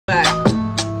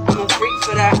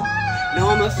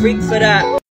I'm a freak for that.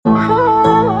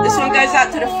 This one goes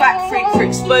out to the Fact Freak for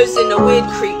exposing the weird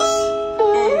creeps.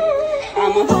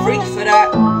 I'm a freak for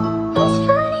that.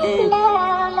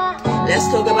 Let's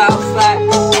talk about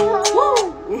facts.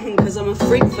 Cause I'm a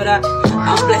freak for that.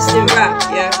 I'm blessed in rap,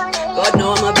 yeah. God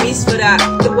know I'm a beast for that.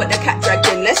 Look what the cat dragged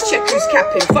in, let's check who's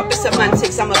capping. Fuck the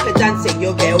semantics, I'm a pedantic.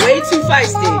 You'll get way too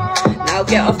feisty. Now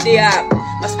get off the app.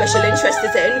 My special interest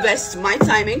is to invest my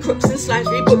time in crooks and slimes,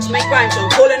 read books, make rhymes. I'm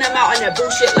calling them out on their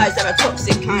bullshit lies, they're a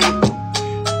toxic kind.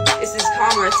 This is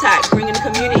karma attack, bringing the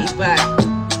community back.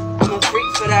 I'm a freak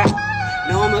for that.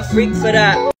 No, I'm a freak for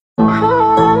that.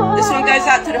 This one goes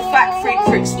out to the Fact Freak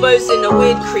for exposing the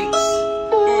weird creeps.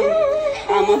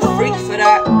 I'm a freak for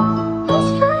that.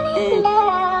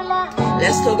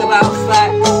 Let's talk about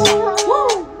facts.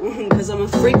 Cause I'm a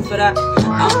freak for that.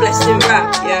 I'm blessed in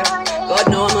rap, yeah. God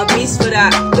know I'm a beast for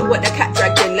that. Look what the cat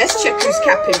dragged in, let's check who's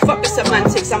capping. Fuck the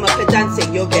semantics, I'm a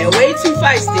pedantic. You'll get way too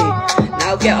feisty.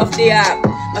 Now get off the app.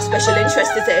 My special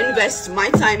interest is to invest my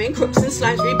time in crooks and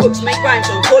slimes, read books, make rhymes.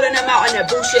 I'm calling them out on their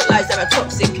bullshit lies, they're a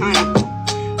toxic kind.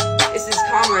 This is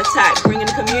karma attack, bringing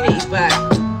the community back.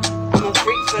 I'm a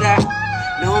freak for that.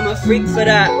 No, I'm a freak for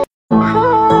that.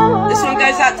 This one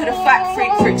goes out to the Fact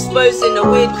Freak for exposing the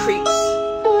weird creeps.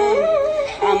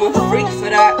 I'm a freak for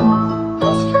that.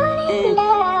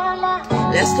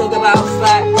 Let's talk about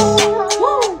facts.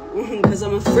 Cause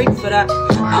I'm a freak for that.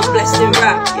 I'm blessed in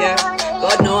rap, yeah.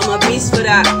 God know I'm a beast for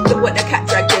that. Look what the cat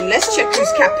dragged in, let's check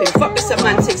who's capping. Fuck the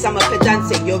semantics, I'm a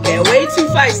pedantic. You'll get way too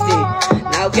feisty.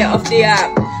 Now get off the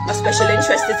app. My special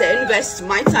interest is to invest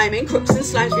my time in crooks and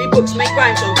slimes, read books, make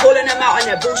rhymes. I'm calling them out on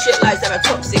their bullshit lies, they're a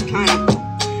toxic kind.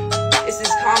 This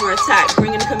is karma attack,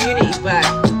 bringing the community back.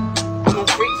 I'm a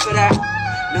freak for that.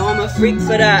 No, I'm a freak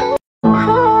for that.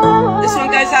 This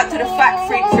one goes out to the Fact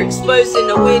Freak for exposing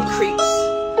the weird creeps.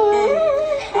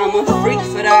 I'm a freak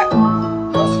for that.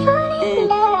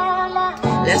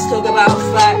 Let's talk about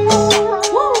facts.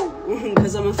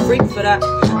 Cause I'm a freak for that.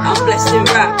 I'm blessed in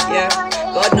rap, yeah.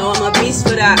 God know I'm a beast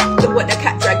for that. Look what the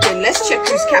cat dragged in, let's check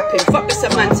who's capping. Fuck the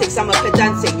semantics, I'm a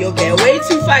pedantic. You'll get way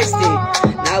too feisty.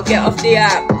 Now get off the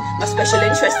app. My special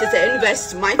interest is to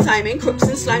invest my time in crooks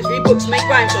and slimes, read books, make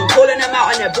rhymes. I'm calling them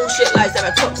out on their bullshit lies, they're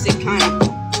a toxic kind.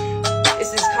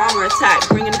 This is karma attack,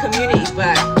 bringing the community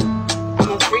back. I'm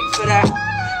a freak for that.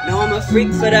 No, I'm a freak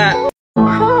for that.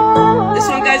 This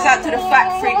one goes out to the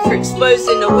Fact Freak for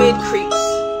exposing the weird creeps.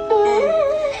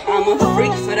 I'm a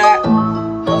freak for that.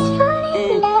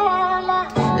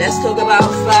 Let's talk about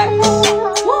facts.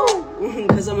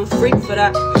 Cause I'm a freak for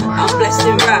that. I'm blessed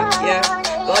in rap, yeah.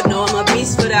 God know I'm a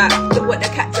beast for that. Look what the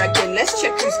cat dragged in, let's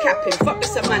check who's capping. Fuck the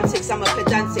semantics, I'm a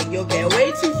pedantic. You'll get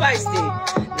way too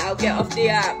feisty. Now get off the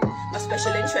app. My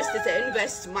special interest is to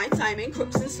invest my time in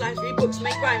crooks and slimes, read books,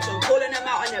 make rhymes. I'm calling them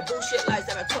out on their bullshit lies,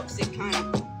 they're a toxic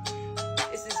kind.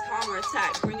 This is karma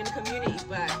attack, bringing the community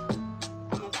back.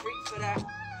 I'm a freak for that.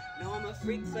 No, I'm a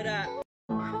freak for that.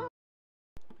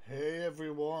 Hey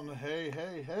everyone,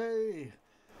 hey.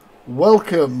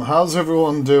 Welcome, how's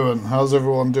everyone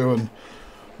doing?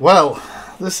 Well,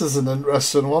 this is an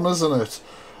interesting one, isn't it?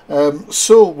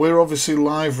 So, we're obviously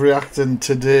live reacting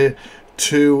today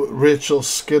to Rachel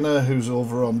Skinner, who's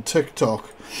over on TikTok.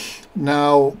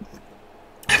 Now,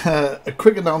 a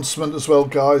quick announcement as well,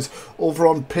 guys. Over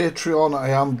on Patreon, I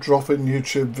am dropping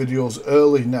YouTube videos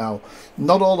early now.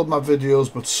 Not all of my videos,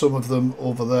 but some of them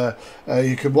over there.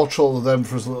 You can watch all of them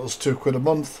for as little as £2 a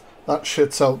month. That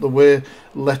shit's out the way.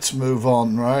 Let's move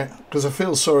on, right? Because I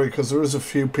feel sorry, because there is a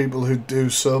few people who do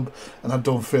sub, and I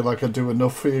don't feel like I do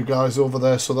enough for you guys over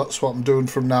there, so that's what I'm doing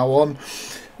from now on.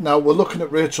 Now, we're looking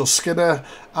at Rachel Skinner,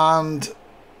 and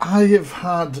I have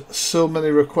had so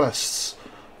many requests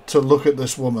to look at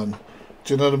this woman.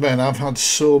 Do you know what I mean? I've had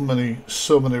so many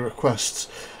requests.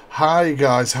 Hi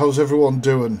guys, how's everyone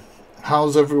doing? I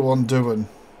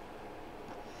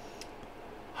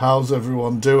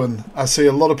see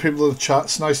a lot of people in the chat.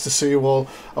 It's nice to see you all.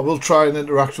 I will try and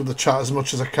interact with the chat as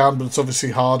much as I can, but it's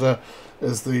obviously harder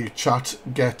as the chat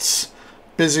gets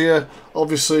busier.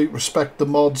 Obviously respect the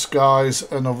mods, guys,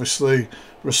 and obviously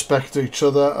respect each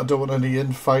other. I don't want any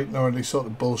infighting or any sort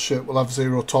of bullshit. We'll have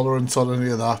zero tolerance on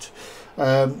any of that.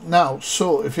 Now,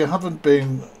 so if you haven't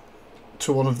been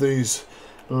to one of these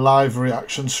live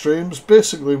reaction streams,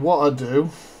 basically what I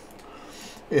do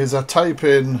is I type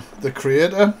in the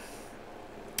creator,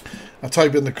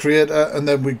 and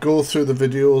then we go through the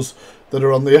videos that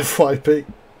are on the FYP.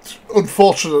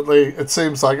 Unfortunately, it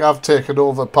seems like I've taken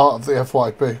over part of the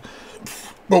FYP,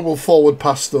 but we'll forward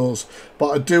past those. But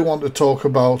I do want to talk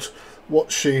about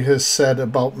what she has said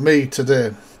about me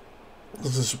today.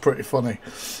 This is pretty funny.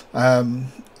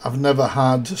 I've never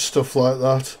had stuff like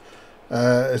that.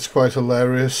 It's quite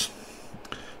hilarious.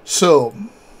 So,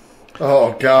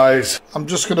 oh guys, I'm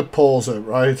just going to pause it,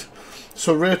 right?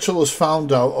 So Rachel has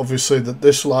found out, obviously, that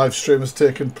this live stream has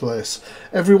taken place.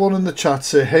 Everyone in the chat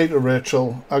say, hey to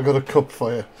Rachel, I got a cup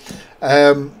for you.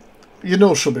 You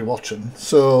know she'll be watching,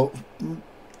 so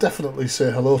definitely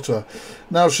say hello to her.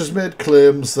 Now, she's made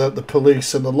claims that the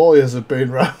police and the lawyers have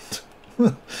been round.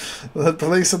 The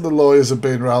police and the lawyers have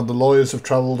been round. The lawyers have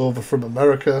travelled over from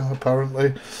America,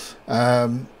 apparently.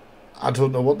 I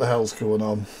don't know what the hell's going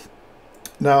on.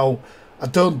 Now, I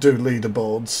don't do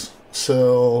leaderboards,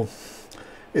 so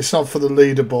it's not for the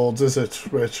leaderboards, is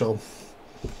it, Rachel?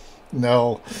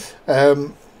 No.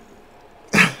 I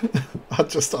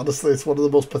just, honestly, it's one of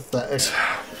the most pathetic...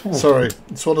 Sorry,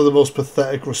 it's one of the most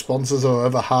pathetic responses I've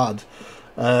ever had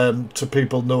to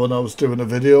people knowing I was doing a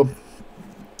video.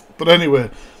 But anyway,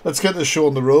 let's get this show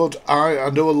on the road. I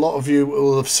know a lot of you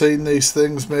will have seen these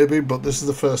things, maybe, but this is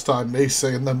the first time me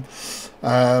seeing them.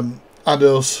 I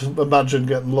don't imagine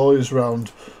getting lawyers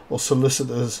round or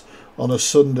solicitors on a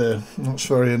Sunday. That's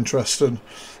very interesting.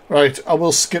 Right, I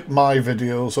will skip my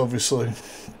videos, obviously,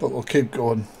 but we'll keep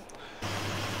going.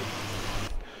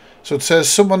 So it says,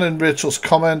 someone in Rachel's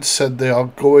comments said they are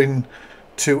going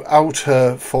to out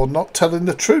her for not telling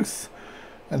the truth.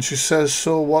 And she says,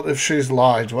 so what if she's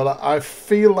lied? Well, I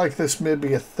feel like this may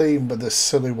be a theme with this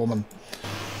silly woman.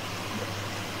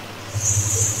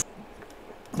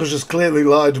 She's clearly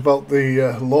lied about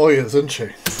the lawyers, isn't she?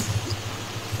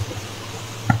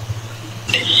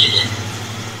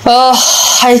 Oh,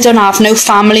 I don't have no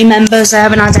family members. I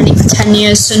haven't had any for 10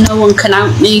 years, so no one can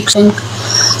out me. So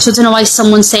I don't know why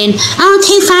someone's saying, oh,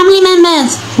 2 family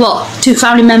members. What? 2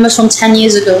 family members from 10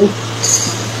 years ago?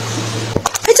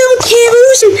 I don't care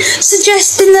who's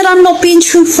suggesting that I'm not being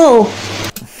truthful.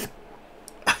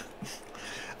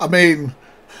 I mean,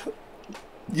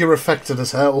 you're affected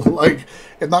as hell. Like,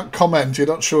 in that comment, you're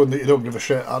not showing that you don't give a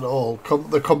shit at all.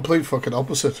 The complete fucking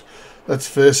opposite. Let's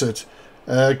face it.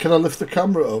 Can I lift the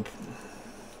camera up?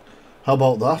 How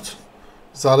about that?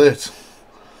 Is that it?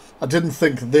 I didn't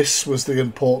think this was the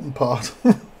important part.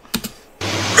 I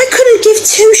couldn't give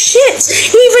 2 shits,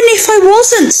 even if I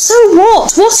wasn't. So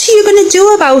what? What are you going to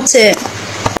do about it?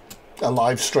 A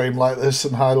live stream like this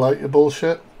and highlight your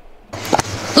bullshit?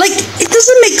 Like, it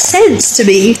doesn't make sense to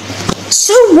me.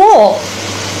 So what?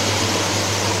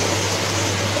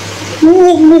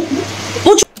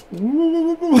 What do you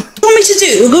want me to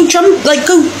do? Go jump, like,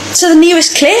 go to the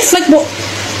nearest cliff? Like, what?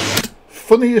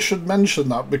 Funny you should mention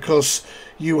that, because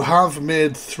you have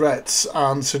made threats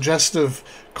and suggestive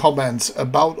comments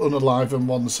about unaliving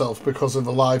oneself because of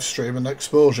the live stream and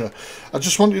exposure. I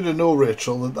just want you to know,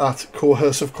 Rachel, that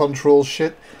coercive control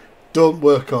shit don't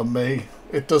work on me.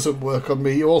 It doesn't work on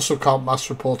me. You also can't mass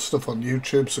report stuff on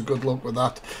YouTube, so good luck with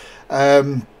that.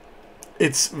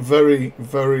 It's very,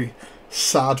 very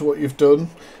sad what you've done.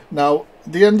 Now,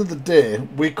 at the end of the day,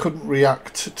 we couldn't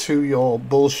react to your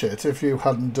bullshit if you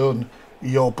hadn't done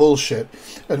your bullshit.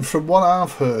 And from what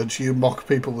I've heard, you mock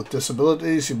people with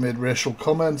disabilities, you made racial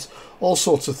comments, all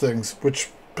sorts of things,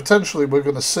 which potentially we're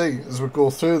going to see as we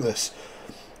go through this.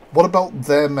 What about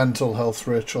their mental health,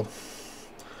 Rachel?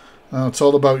 Now, it's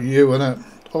all about you, isn't it?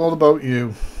 All about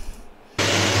you.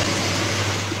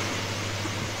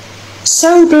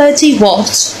 So bloody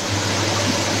what?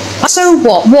 So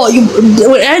what? What? You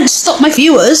didn't stop my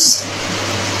viewers.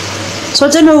 So I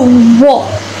don't know what.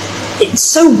 It's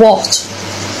so what?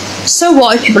 So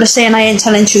what if people are saying I ain't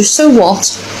telling truth? So what?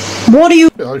 What are you...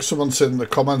 Like someone said in the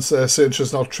comments there saying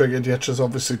she's not triggered, yet she's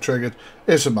obviously triggered.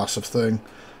 It's a massive thing.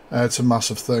 It's a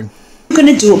massive thing. What are you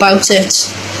going to do about it?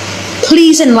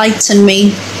 Please enlighten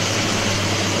me.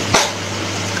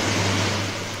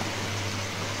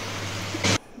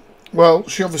 Well,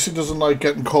 she obviously doesn't like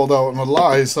getting called out on her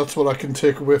lies. That's what I can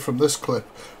take away from this clip,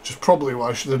 which is probably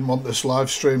why she didn't want this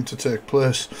live stream to take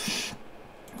place.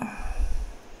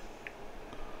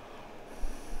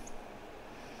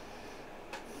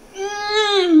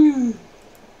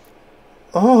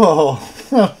 Oh,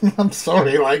 I'm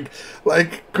sorry, like,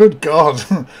 good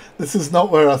God. This is not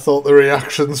where I thought the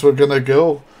reactions were going to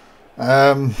go.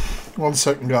 1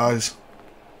 second, guys.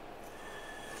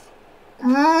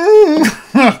 Damn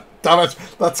it,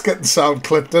 that's getting sound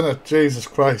clipped, isn't it? Jesus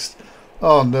Christ.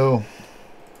 Oh, no.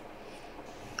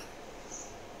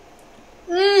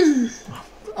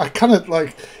 I cannot,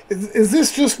 like... Is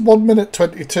this just 1 minute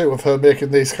 22 of her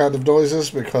making these kind of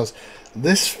noises? Because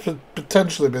this could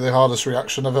potentially be the hardest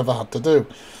reaction I've ever had to do.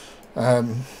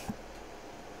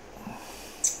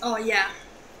 Oh, yeah.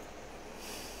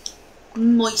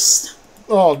 Moist.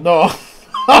 Oh, no.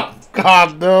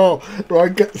 God, no.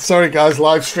 Right, sorry, guys,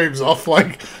 live stream's off.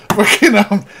 Like, fucking,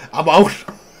 I'm out.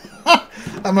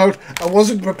 I'm out. I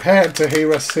wasn't prepared to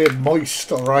hear us say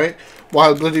moist, alright,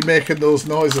 while bloody making those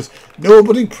noises.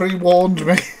 Nobody pre-warned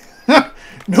me.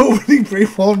 Nobody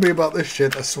pre-warned me about this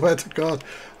shit. I swear to God.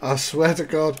 I swear to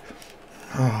God.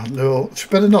 Oh, no. She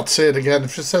better not say it again.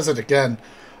 If she says it again,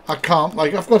 I can't.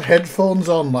 Like, I've got headphones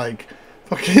on. Like,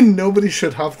 fucking nobody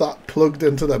should have that plugged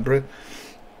into their brain.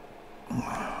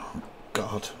 Oh,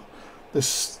 God.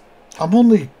 This... I'm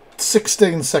only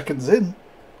 16 seconds in.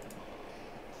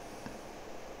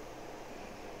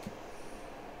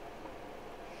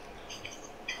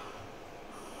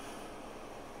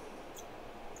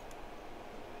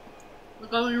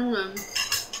 Going on.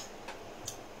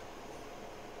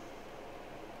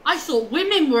 I thought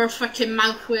women were a fucking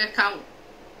mouth workout.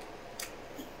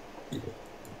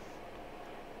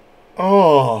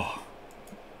 Oh,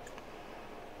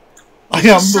 I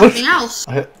am something else.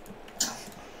 I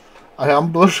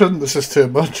am blushing. This is too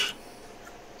much.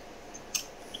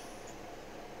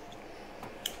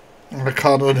 I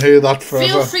can't unhear that forever.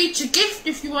 Feel free to gift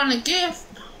if you want a gift.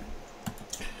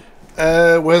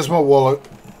 Where's my wallet?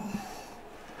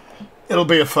 It'll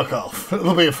be a fuck off.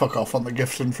 It'll be a fuck off on the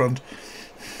gift in front.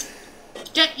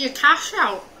 Get your cash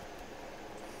out.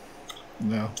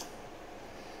 No.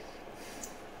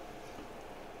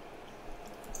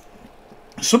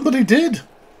 Somebody did.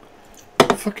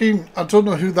 Fucking, I don't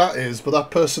know who that is, but that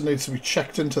person needs to be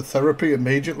checked into therapy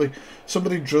immediately.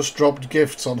 Somebody just dropped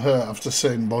gifts on her after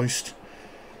saying moist.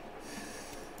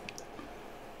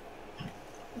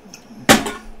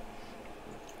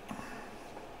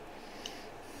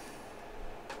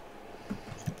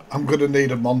 I'm gonna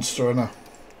need a monster, innit?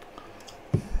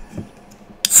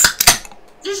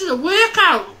 This is a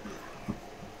workout.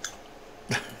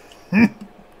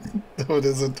 No, it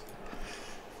isn't.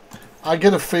 I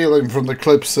get a feeling from the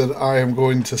clips that I am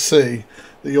going to see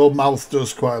that your mouth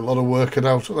does quite a lot of working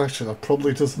out. Well, actually, that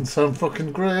probably doesn't sound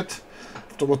fucking great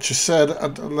after what you said.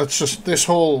 And let's just... This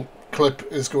whole clip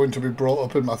is going to be brought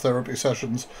up in my therapy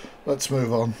sessions. Let's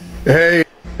move on. Hey,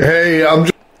 I'm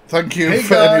just... Thank you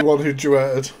for anyone who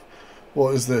duetted.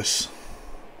 What is this?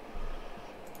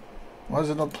 Why is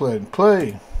it not playing?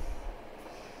 Play!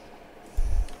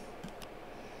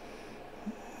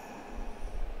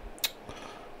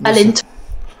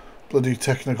 Bloody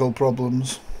technical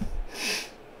problems.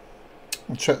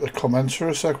 I'll check the comments for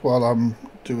a sec while I'm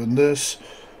doing this.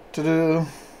 I'll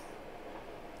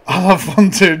have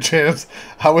fun too, James.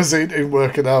 How is eating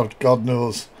working out? God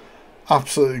knows.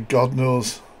 Absolutely God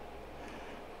knows.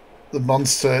 The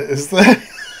monster is there.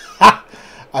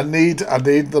 I need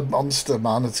the monster,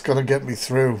 man. It's gonna get me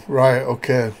through. Right,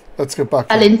 okay. Let's get back.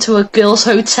 Fell into a girl's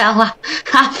hotel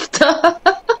after.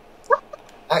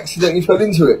 Accidentally fell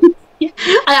into it?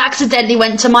 I accidentally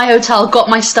went to my hotel, got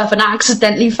my stuff, and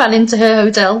accidentally fell into her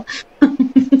hotel.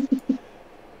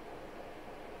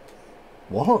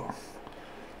 What?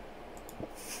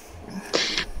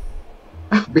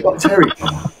 Big up Terry.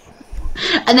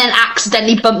 And then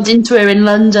accidentally bumped into her in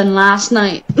London last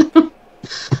night.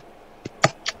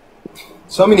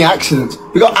 So many accidents.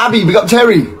 We got Abby, we got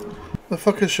Terry. The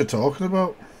fuck is she talking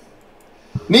about?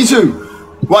 Me too.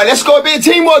 Right, let's go a bit of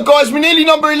teamwork, guys. We're nearly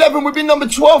number 11. We've been number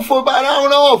 12 for about an hour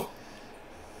and a half.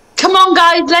 Come on,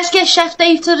 guys. Let's get Chef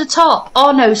Dave to the top.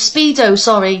 Oh, no. Speedo,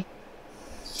 sorry.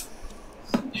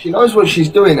 She knows what she's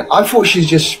doing. I thought she's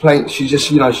just playing. She's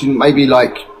just, you know, she maybe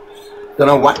like, don't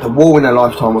know, whacked a wall in her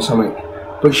lifetime or something.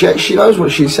 But she knows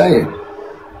what she's saying.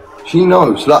 She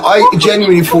knows. Like, I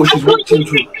genuinely thought she's walked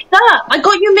into... I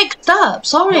got you mixed up.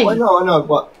 Sorry. No, I know.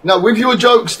 But, no, with your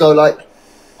jokes, though, like,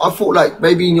 I thought, like,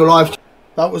 maybe in your lifetime...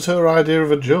 That was her idea of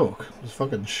a joke. It was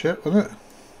fucking shit, wasn't it?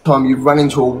 You've run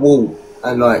into a wall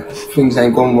and, like, things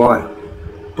ain't gone right.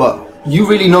 But you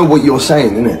really know what you're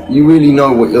saying, innit? You really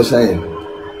know what you're saying.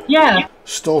 Yeah.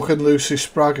 Stalking Lucy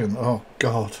Spraggan. Oh,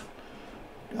 God.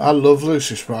 I love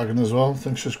Lucy Spraggan as well. I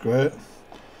think she's great.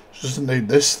 She doesn't need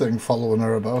this thing following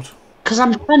her about. Because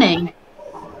I'm funny.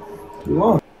 You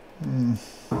are.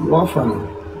 You are funny.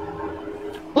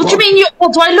 What do you mean?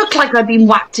 What, do I look like I've been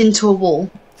whacked into a wall?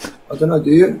 I don't know,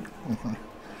 do you?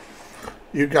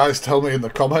 You guys tell me in the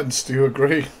comments, do you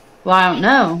agree? Well, I don't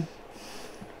know.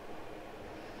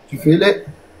 Do you feel it?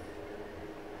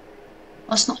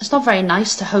 Well, it's not very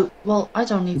nice to hope. Well, I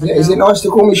don't even know. Is it nice to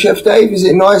call me Chef Dave? Is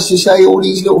it nice to say all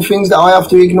these little things that I have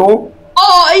to ignore?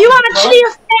 Oh, are you actually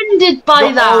offended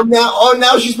by that?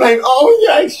 Now she's playing. Oh,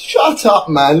 yeah, shut up,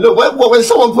 man. Look, when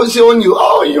someone puts it on you,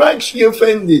 oh, you're actually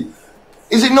offended.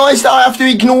 Is it nice that I have to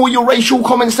ignore your racial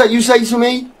comments that you say to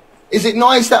me? Is it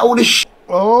nice that all this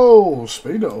Oh,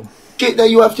 Speedo. shit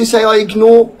that you have to say I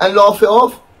ignore and laugh it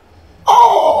off?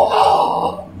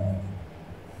 Oh!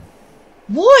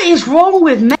 What is wrong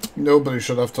with men Nobody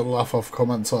should have to laugh off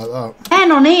comments like that.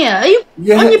 on here? Are you?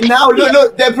 Yeah, now,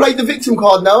 look, they played the victim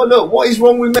card now. Look, what is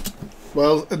wrong with men?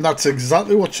 Well, and that's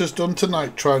exactly what she's done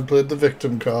tonight. Try and play the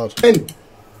victim card.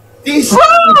 This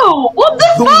Bro, what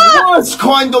the fuck? worst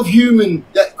kind of human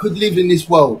that could live in this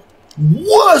world.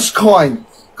 Worst kind.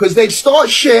 Because they'd start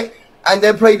shit and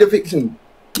then play the victim.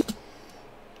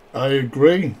 I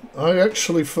agree. I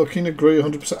actually fucking agree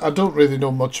 100%. I don't really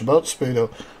know much about Speedo,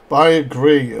 but I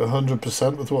agree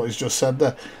 100% with what he's just said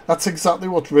there. That's exactly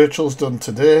what Rachel's done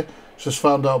today. She's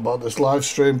found out about this live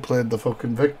stream, played the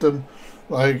fucking victim.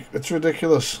 Like, it's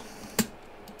ridiculous.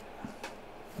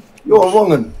 You're a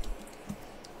wrong un.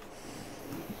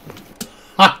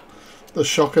 Ha! The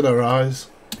shock in her eyes.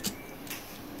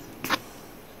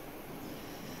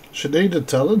 She needed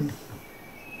telling.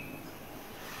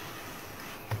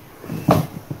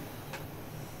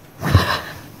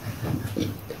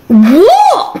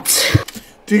 What?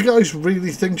 Do you guys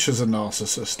really think she's a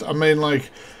narcissist? I mean, like,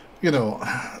 you know,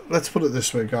 let's put it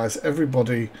this way, guys.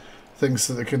 Everybody thinks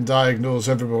that they can diagnose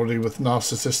everybody with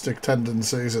narcissistic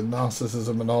tendencies and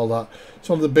narcissism and all that. It's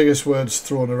one of the biggest words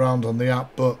thrown around on the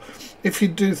app. But if you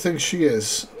do think she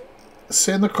is,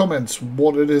 say in the comments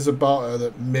what it is about her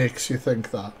that makes you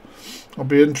think that. I'll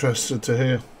be interested to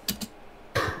hear.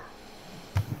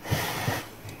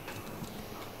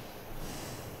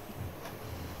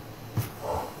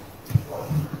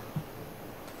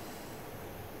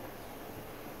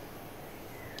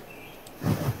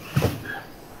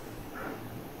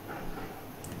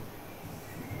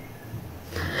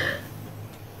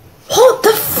 What the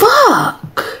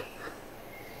fuck?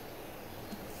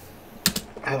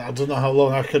 I don't know how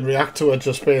long I can react to her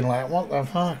just being like, what the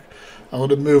fuck? I'm going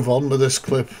to move on with this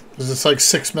clip because it's like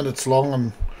 6 minutes long,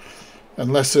 and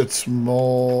unless it's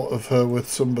more of her with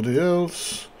somebody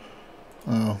else.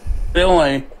 Oh.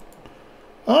 Billy.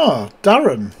 Ah,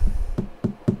 Darren.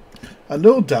 I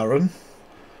know Darren.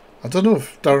 I don't know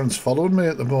if Darren's following me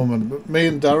at the moment, but me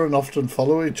and Darren often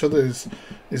follow each other.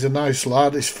 He's a nice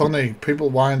lad. He's funny. People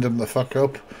wind him the fuck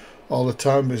up all the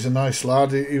time. He's a nice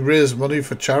lad. He raised money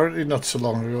for charity not so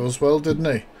long ago as well,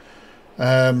 didn't he?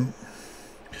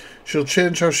 She'll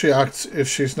change how she acts if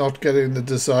she's not getting the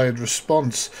desired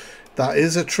response. That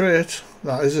is a trait.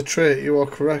 That is a trait. You are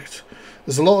correct.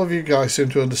 There's a lot of you guys seem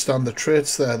to understand the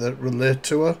traits there that relate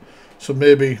to her. So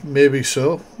maybe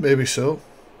so. Maybe so.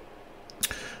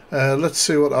 Let's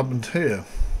see what happened here.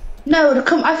 No,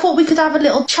 I thought we could have a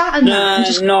little chat and that. And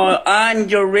just... No,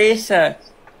 and you're racist.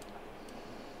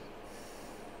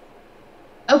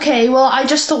 Okay, well, I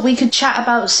just thought we could chat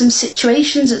about some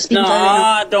situations that's been No, going on.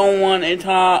 I don't want to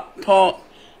talk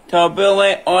to a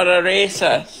bully or a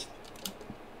racist.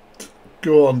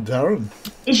 Go on, Darren.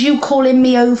 Is you calling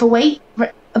me overweight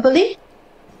a bully?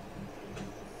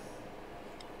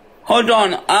 Hold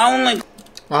on,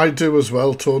 I do as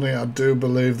well, Tony. I do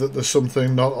believe that there's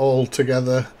something not all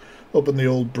together up in the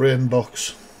old brain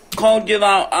box. called you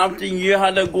that after you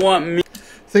had a go at me.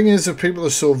 Thing is, if people are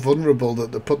so vulnerable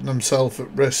that they're putting themselves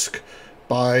at risk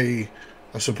by,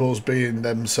 I suppose, being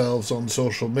themselves on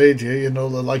social media, you know,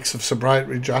 the likes of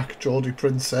Sobriety Jack, Geordie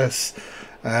Princess,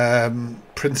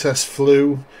 Princess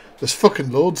Flu, there's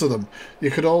fucking loads of them.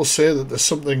 You could all say that there's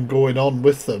something going on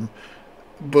with them,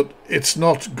 but it's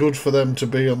not good for them to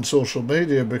be on social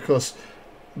media because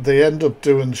they end up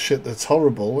doing shit that's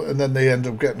horrible and then they end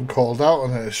up getting called out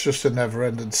on it. It's just a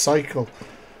never-ending cycle.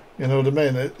 You know what I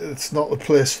mean? It's not a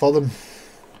place for them.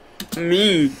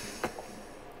 Me.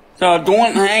 So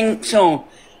don't think so.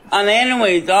 And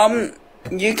anyways,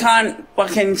 you can't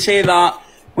fucking say that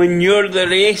when you're the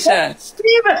racist.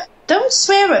 Don't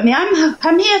swear at me.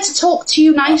 I'm here to talk to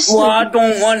you nicely. Well, I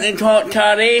don't want to talk to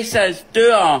a racist,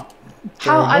 do I?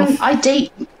 I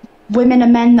date women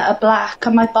and men that are black,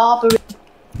 and my barber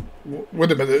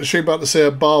Wait a minute, is she about to say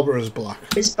a barber is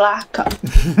black? is black.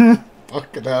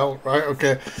 Fucking hell, right,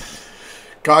 okay.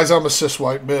 Guys, I'm a cis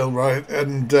white male, right?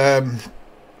 And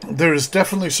there is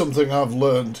definitely something I've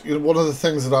learned. You know, one of the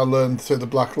things that I learned through the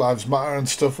Black Lives Matter and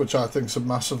stuff, which I think is a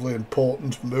massively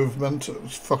important movement, I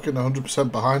was fucking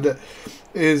 100% behind it,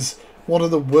 is one of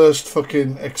the worst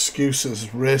fucking excuses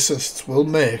racists will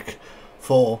make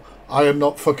for I am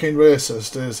not fucking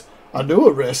racist is, I know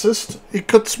a racist, he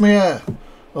cuts my hair.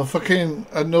 Or fucking,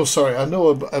 I know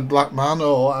a black man,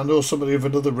 or I know somebody of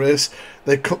another race,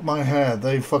 they cut my hair,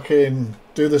 they fucking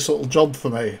do this little job for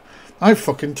me. I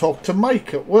fucking talk to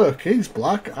Mike at work, he's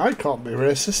black, I can't be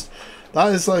racist.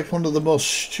 That is like one of the most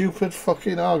stupid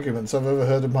fucking arguments I've ever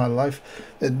heard in my life.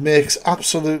 It makes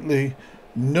absolutely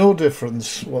No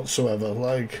difference whatsoever.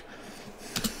 Like,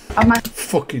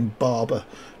 fucking barber.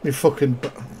 Me fucking...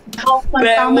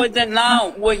 But wasn't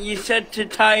that what you said to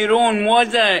Tyrone,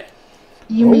 was it?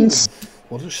 You mean...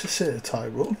 What did she say to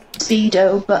Tyrone?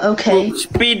 Speedo, but okay. Well,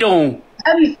 Speedo.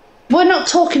 We're not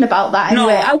talking about that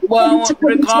anyway. No, well,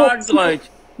 regardless.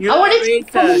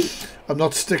 I'm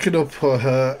not sticking up for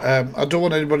her. I don't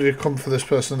want anybody to come for this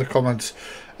person in the comments.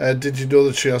 Did you know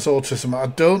that she has autism? I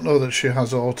don't know that she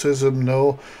has autism,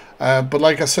 no. But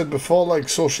like I said before, like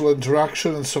social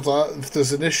interaction and stuff like that, if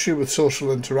there's an issue with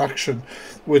social interaction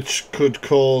which could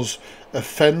cause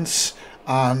offence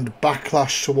and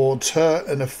backlash towards her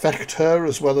and affect her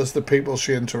as well as the people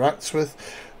she interacts with,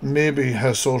 maybe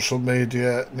her social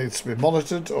media needs to be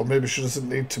monitored, or maybe she doesn't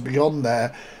need to be on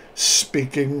there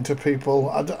speaking to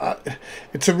people.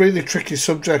 It's a really tricky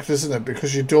subject, isn't it?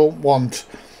 Because you don't want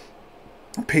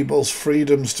people's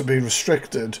freedoms to be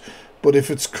restricted, but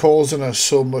if it's causing her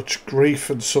so much grief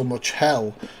and so much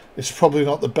hell, it's probably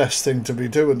not the best thing to be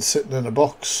doing, sitting in a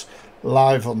box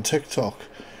live on TikTok.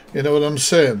 You know what I'm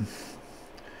saying?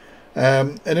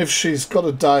 And if she's got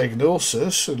a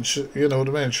diagnosis, and she, you know what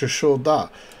I mean, she showed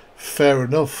that, fair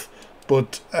enough.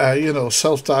 But, you know,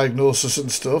 self-diagnosis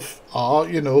and stuff are,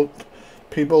 you know,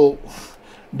 people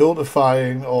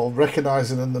notifying or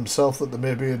recognising in themselves that there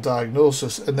may be a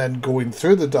diagnosis and then going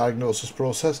through the diagnosis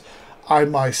process. I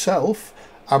myself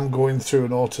am going through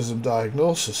an autism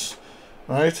diagnosis,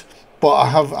 right?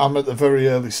 But I'm at the very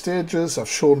early stages. I've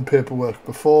shown paperwork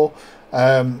before.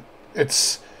 But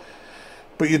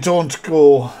you don't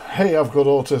go, hey, I've got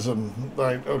autism.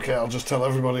 Like, okay, I'll just tell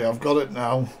everybody I've got it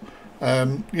now.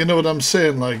 You know what I'm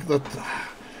saying? Like that,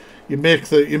 you make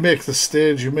the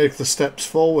stage, you make the steps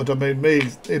forward. I mean,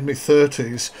 me in my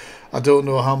 30s, I don't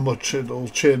know how much it'll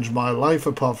change my life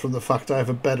apart from the fact I have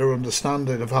a better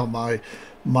understanding of how my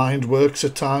mind works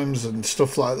at times and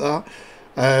stuff like that.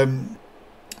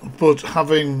 But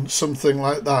having something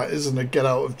like that isn't a get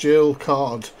out of jail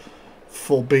card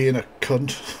for being a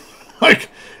cunt.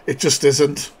 Like, it just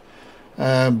isn't.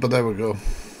 But there we go.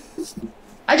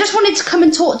 I just wanted to come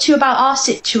and talk to you about our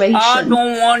situation. I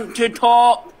don't want to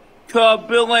talk to a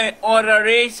bully or a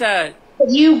racist.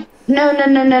 No.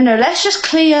 Let's just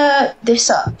clear this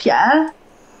up, yeah?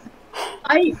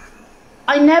 I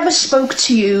never spoke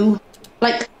to you,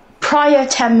 like, prior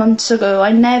 10 months ago.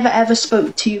 I never ever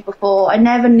spoke to you before. I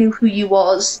never knew who you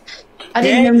was. I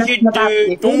didn't know nothing about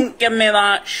you. Don't give me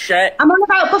that shit. I'm on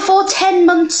about before 10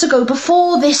 months ago,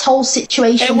 before this whole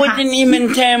situation It wasn't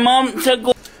even 10 months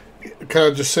ago.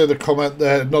 Can I just say the comment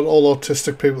there? Not all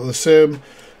autistic people are the same.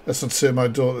 Let's not say my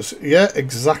daughter's. Yeah,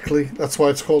 exactly. That's why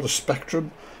it's called a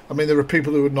spectrum. I mean, there are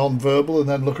people who are non-verbal, and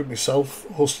then look at myself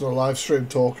hosting a live stream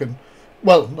talking.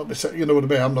 Well, not myself, you know what I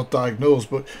mean? I'm not diagnosed,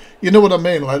 but you know what I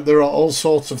mean? Like, there are all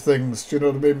sorts of things. Do you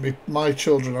know what I mean? My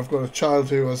children, I've got a child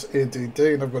who has ADD,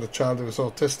 and I've got a child who is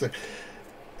autistic.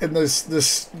 And there's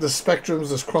spectrums,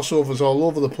 there's crossovers all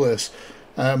over the place.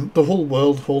 The whole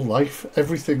world, whole life,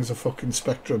 everything's a fucking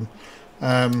spectrum.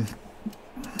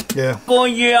 Yeah. Oh,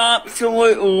 you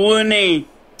absolute loony.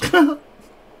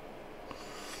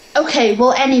 Okay,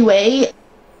 well, anyway,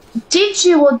 did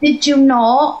you or did you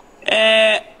not?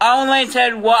 I only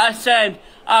said what I said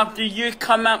after you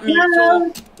come at me.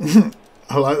 No. So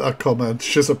I like that comment.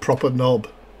 She's a proper knob.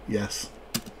 Yes.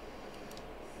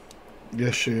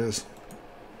 Yes, she is.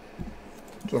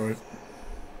 Sorry.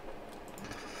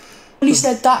 He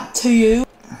said that to you.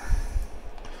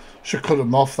 She cut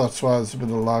him off, that's why there's a bit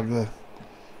of lag there.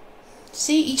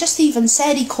 See, he just even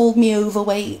said he called me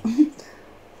overweight.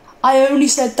 I only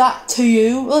said that to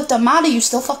you. Well, it doesn't matter, you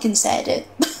still fucking said it.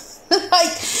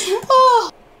 Like,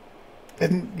 oh.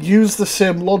 And use the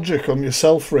same logic on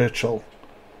yourself, Rachel.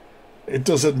 It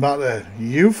doesn't matter.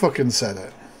 You fucking said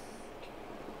it.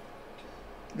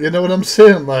 You know what I'm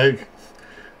saying? Like,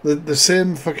 the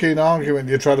same fucking argument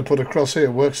you try to put across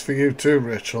here works for you too,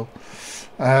 Rachel.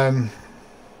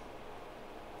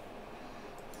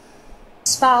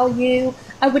 Value,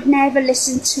 I would never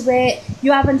listen to it,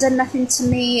 you haven't done nothing to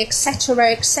me,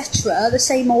 etc, etc, the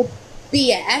same old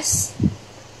BS.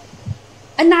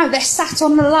 And now they're sat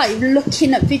on the live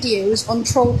looking at videos on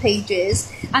troll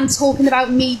pages and talking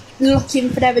about me looking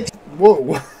for their...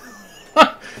 Whoa.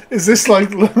 Is this like...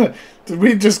 Did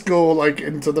we just go like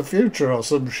into the future or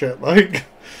some shit? Like,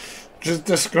 just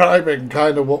describing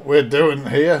kind of what we're doing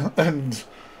here, and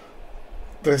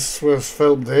this was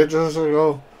filmed ages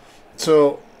ago.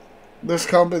 So, this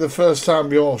can't be the first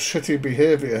time your shitty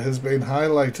behaviour has been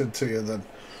highlighted to you then.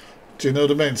 Do you know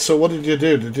what I mean? So what did you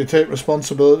do? Did you take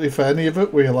responsibility for any of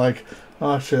it? Were you like,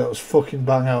 oh, actually that was fucking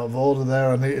bang out of order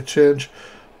there, I need to change?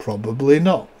 Probably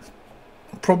not.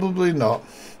 Probably not.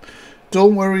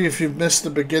 Don't worry if you've missed the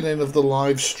beginning of the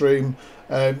live stream.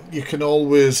 You can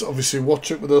always obviously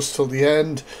watch it with us till the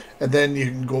end, and then you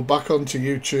can go back onto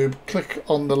YouTube, click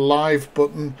on the live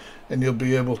button, and you'll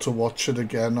be able to watch it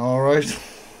again. All right.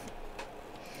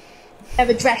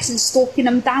 Address and stalking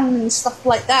them down and stuff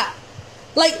like that.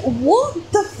 Like, what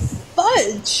the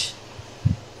fudge?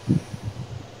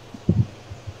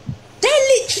 They're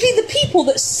literally the people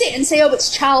that sit and say, oh, it's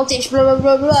childish, blah, blah,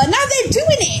 blah, blah. Now they're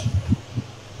doing it.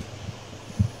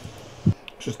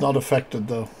 She's not affected,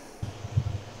 though.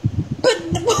 But,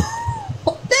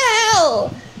 what the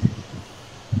hell?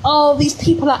 Oh, these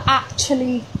people are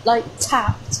actually, like,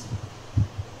 tapped.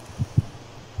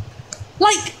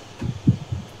 Like...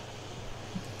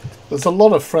 There's a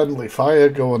lot of friendly fire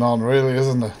going on, really,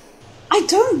 isn't there? I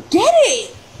don't get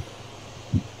it.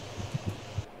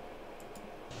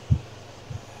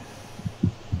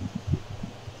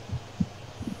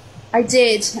 I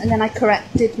did, and then I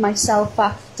corrected myself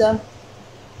after.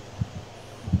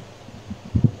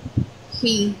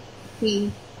 He.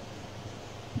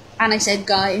 And I said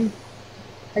guy.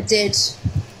 I did.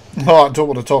 Oh, I don't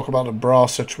want to talk about the bra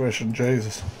situation,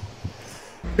 Jesus.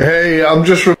 Hey, I'm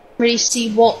just... Really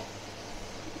see what...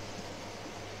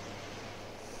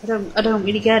 I don't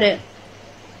really get it.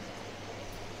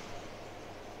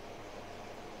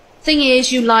 Thing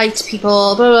is, you lie to people,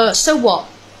 blah, blah, blah. So what?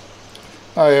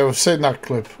 Oh yeah, we've seen that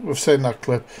clip. We've seen that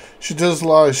clip. She does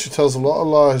lie. She tells a lot of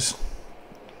lies.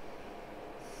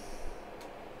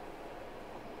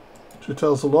 She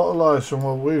tells a lot of lies from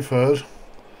what we've heard.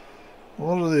 A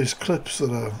lot of these clips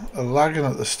that are lagging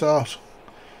at the start.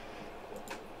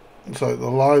 It's like the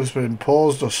live's been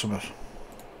paused or something.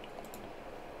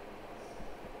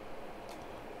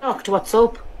 Doctor, what's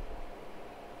up?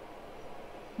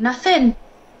 Nothing.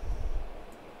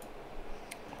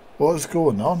 What is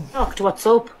going on? Doctor, what's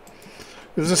up?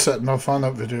 Give us a second, I'll find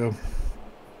that video.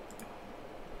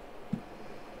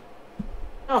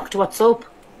 Doctor, what's up?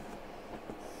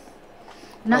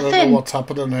 I don't know Nothing. what's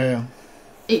happening here.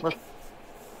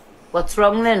 What's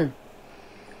wrong then?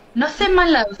 Nothing, my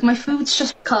love. My food's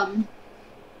just come.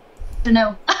 I don't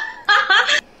know.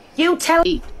 You tell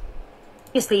me.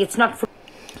 Obviously, it's not for...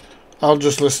 I'll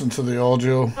just listen to the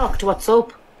audio. Doctor, what's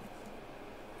up?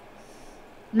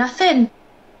 Nothing.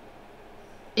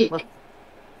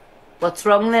 What's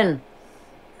wrong then?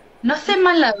 Nothing,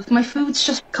 my love. My food's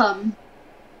just come.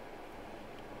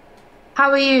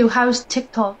 How are you? How's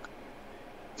TikTok?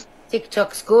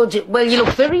 TikTok's good. Well, you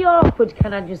look very awkward,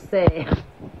 can I just say?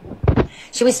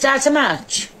 Shall we start a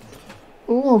match?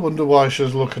 Oh, I wonder why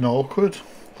she's looking awkward.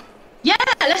 Yeah,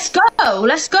 let's go.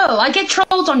 Let's go. I get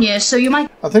trolled on you, so you might...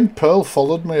 I think Pearl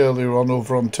followed me earlier on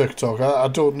over on TikTok. I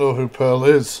don't know who Pearl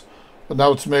is, but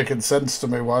now it's making sense to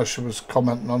me why she was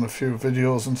commenting on a few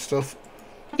videos and stuff.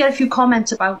 get a few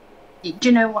comments about... Do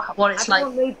you know what it's like? I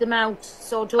don't read them out,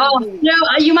 so don't... Oh, no,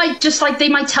 you might just, like, they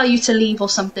might tell you to leave or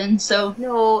something, so...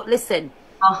 No, listen.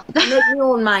 Oh. Make your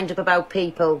own mind up about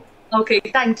people. Okay,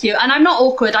 thank you. And I'm not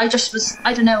awkward, I just was...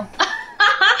 I don't know.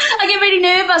 I get really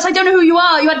nervous. I don't know who you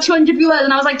are. You had 200 viewers,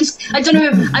 and I was like, just... I don't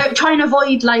know. I try and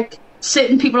avoid, like,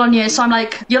 certain people on here, so I'm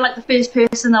like, you're, like, the first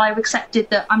person that I've accepted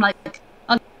that I'm like...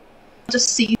 I'll just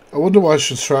see... I wonder why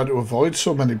she's trying to avoid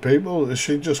so many people. Is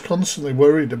she just constantly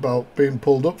worried about being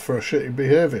pulled up for a shitty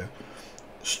behaviour?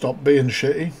 Stop being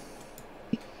shitty.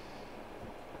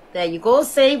 There you go,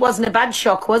 see? Wasn't a bad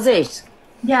shock, was it?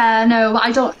 Yeah, no,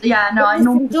 I don't... Yeah, no, I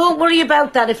know... Don't worry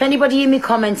about that. If anybody in my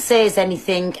comments says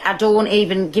anything, I don't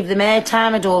even give them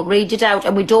airtime. I don't read it out.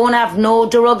 And we don't have no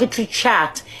derogatory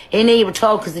chat in here at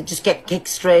all, because they just get kicked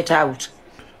straight out.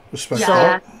 Respect Yeah,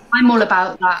 that. I'm all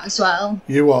about that as well.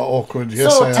 You are awkward,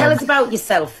 yes So I tell am. us about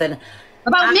yourself then.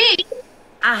 About me?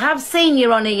 I have seen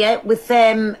you on here with,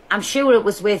 I'm sure it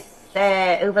was with, who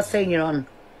have I seen you on?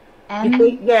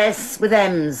 Yes, with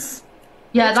Ems.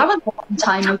 Yeah, that was a long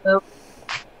time ago.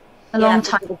 A long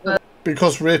time ago.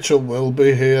 Because Rachel will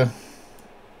be here.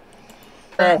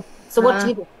 So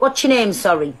what's your name,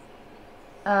 sorry?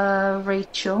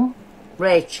 Rachel.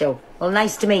 Rachel. Well,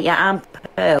 nice to meet you. I'm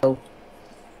Pearl.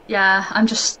 Yeah, I'm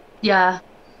just, yeah.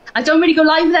 I don't really go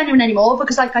live with anyone anymore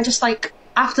because, like, I just, like,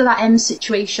 after that M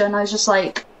situation, I was just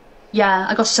like, yeah,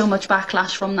 I got so much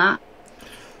backlash from that.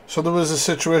 So there was a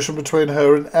situation between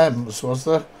her and Ems, was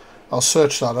there? I'll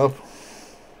search that up.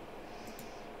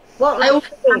 What, I like, always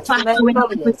hate from her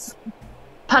followers?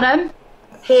 Pardon?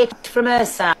 Hate from her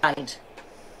side?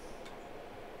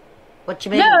 What do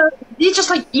you mean? No, it's just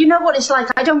like, you know what it's like.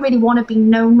 I don't really want to be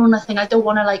known or nothing. I don't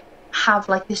want to, like, have,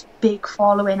 like, this big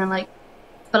following and, like,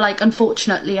 but, like,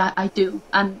 unfortunately, I do.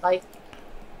 And, like,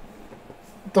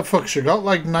 The fuck she got?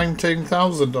 Like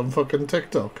 19,000 on fucking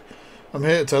TikTok. I'm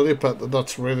here to tell you, Pat, that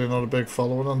that's really not a big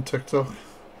following on TikTok.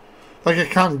 Like,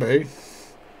 it can be,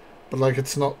 but like,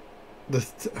 it's not.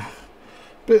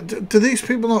 But do these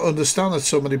people not understand that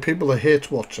so many people are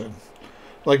hate watching?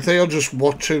 Like, they are just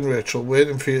watching, Rachel,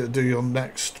 waiting for you to do your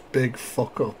next big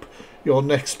fuck up, your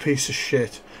next piece of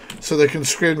shit, so they can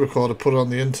screen record or put it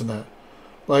on the internet.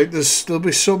 Like, there'll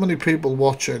be so many people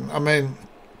watching. I mean,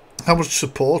 how much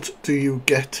support do you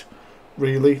get,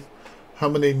 really? How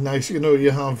many nice, you know, you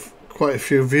have quite a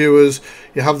few viewers,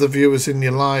 you have the viewers in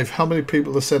your live. How many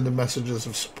people are sending messages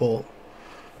of support?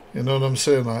 You know what I'm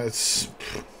saying? Like, it's...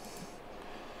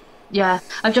 Yeah,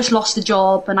 I've just lost a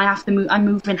job and I have to move. I'm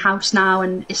moving house now,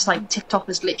 and it's like TikTok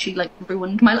has literally like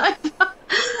ruined my life.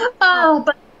 Oh,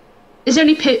 but it's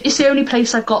the only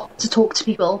place I've got to talk to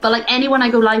people. But like anyone I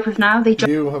go live with now, they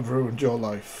You have ruined your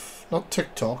life, not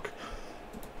TikTok.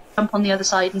 Jump on the other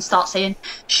side and start saying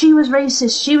she was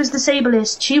racist, she was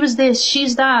disableist, she was this,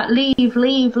 she's that.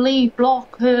 Leave,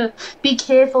 block her. Be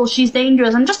careful, she's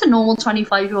dangerous. I'm just a normal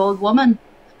 25-year-old woman.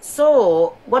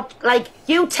 So, what, like,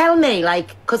 you tell me, like,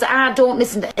 because I don't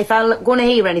listen to, if I'm going to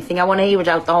hear anything, I want to hear it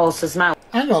out the horse's mouth.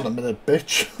 Hang on a minute,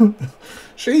 bitch.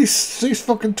 she's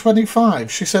fucking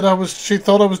 25. She said she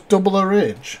thought I was double her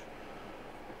age.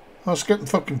 I was getting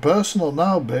fucking personal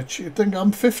now, bitch. You think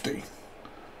I'm 50?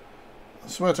 I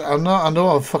swear to, I know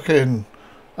I'm fucking,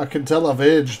 I can tell I've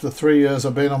aged the 3 years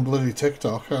I've been on bloody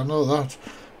TikTok. I know that.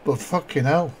 But fucking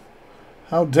hell.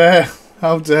 How dare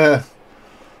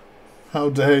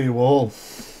you all?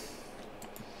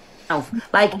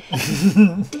 Like,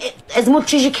 as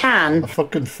much as you can. I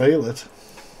fucking feel it.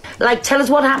 Like, tell us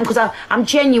what happened, because I'm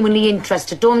genuinely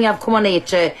interested. Don't think I've come on here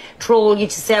to troll you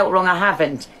to say out wrong. I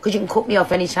haven't, because you can cut me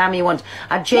off any time you want.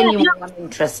 I genuinely am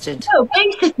interested. No,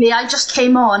 basically, I just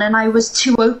came on and I was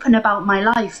too open about my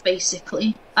life,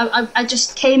 basically. I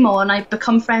just came on, I'd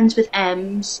become friends with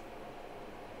Ems.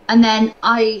 And then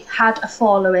I had a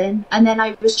following, and then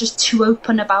I was just too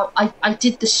open about, I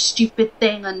did the stupid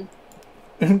thing and...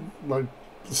 Like,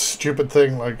 the stupid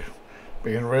thing, like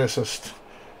being racist,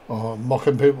 or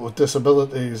mocking people with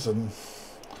disabilities, and,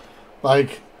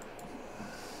 like...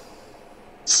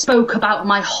 Spoke about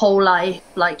my whole life,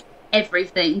 like,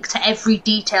 everything, to every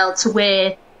detail, to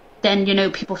where then, you know,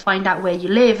 people find out where you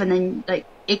live, and then, like,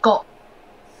 it got...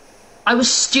 I was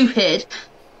stupid.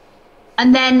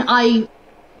 And then I've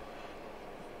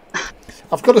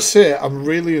got to say, I'm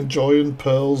really enjoying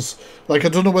Pearl's... Like, I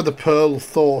don't know whether Pearl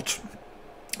thought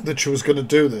that she was going to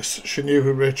do this. She knew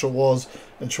who Rachel was,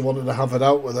 and she wanted to have it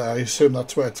out with her. I assume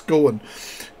that's where it's going.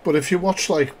 But if you watch,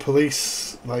 like,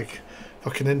 police, like,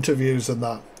 fucking interviews and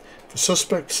that, if a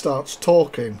suspect starts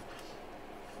talking,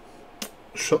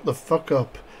 shut the fuck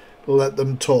up, let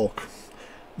them talk.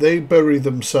 They bury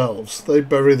themselves. I'm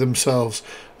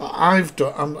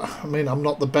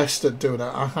not the best at doing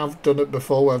it. I have done it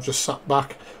before where I've just sat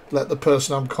back, let the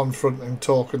person I'm confronting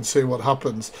talk and see what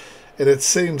happens. And it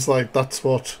seems like that's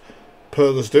what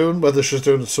Pearl is doing, whether she's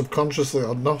doing it subconsciously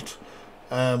or not.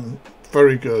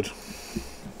 Very good.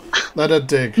 Let her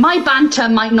dig. My banter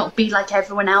might not be like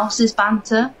everyone else's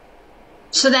banter.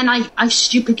 So then I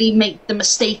stupidly make the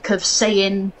mistake of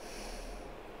saying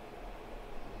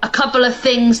a couple of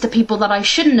things to people that I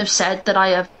shouldn't have said, that I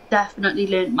have definitely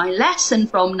learned my lesson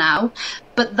from now.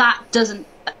 But that doesn't,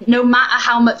 no matter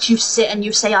how much you sit and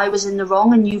you say I was in the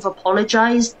wrong and you've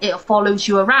apologised, it follows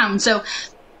you around. So,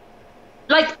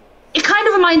 like, it kind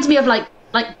of reminds me of like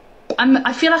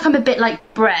I feel like I'm a bit like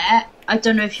Brett. I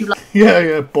don't know if you like...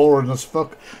 Yeah, boring as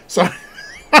fuck. Sorry.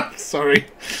 Sorry.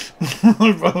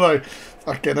 But like,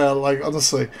 fucking hell, like,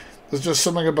 honestly... There's just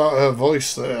something about her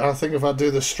voice that I think if I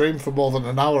do the stream for more than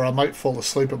an hour, I might fall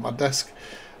asleep at my desk.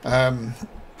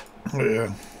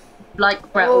 Yeah.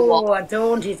 Like Brett or what? Oh, I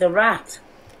don't. He's a rat.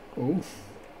 Oh.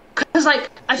 Because,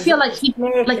 like, I feel like he...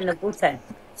 Like, the butter.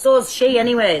 So's she,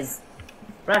 anyways.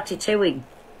 Ratatouille.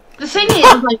 The thing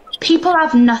is, like, people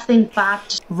have nothing bad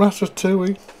to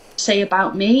Ratatouille. say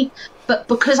about me, but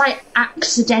because I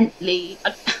accidentally...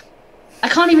 I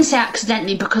can't even say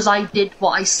accidentally because I did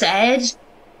what I said.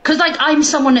 Because, like, I'm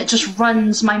someone that just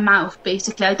runs my mouth,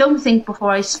 basically. I don't think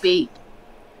before I speak.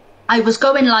 I was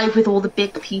going live with all the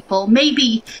big people.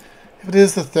 Maybe... But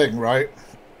here's the thing, right?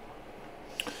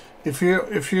 If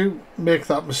you make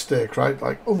that mistake, right?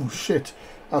 Like, oh, shit,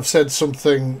 I've said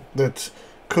something that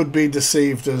could be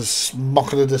deceived as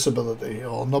mocking a disability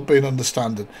or not being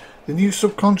understanding. Then you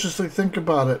subconsciously think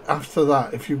about it after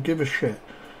that, if you give a shit.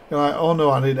 You're like, oh, no,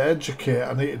 I need to educate.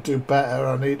 I need to do better.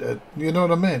 I need to... You know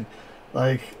what I mean?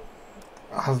 Like,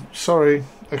 sorry,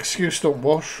 excuse don't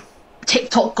wash.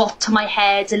 TikTok got to my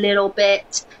head a little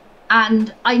bit,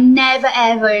 and I never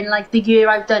ever in like the year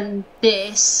I've done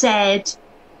this said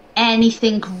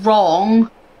anything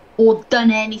wrong or done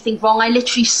anything wrong. I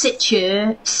literally sit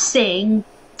here, sing,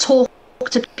 talk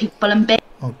to people and bake.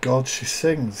 Oh God, she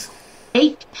sings.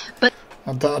 But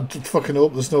I fucking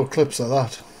hope there's no clips of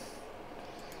that.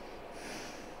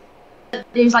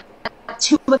 there's like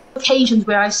 2 occasions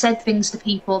where I said things to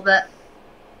people that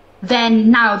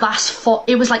then now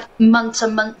it was like months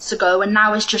and months ago, and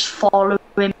now it's just following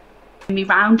me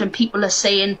round, and people are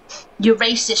saying you're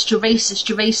racist, you're racist,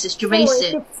 you're racist, you're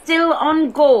racist. It's still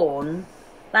ongoing.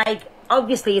 Like,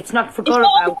 obviously it's not forgotten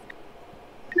about.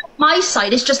 My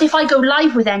side, it's just if I go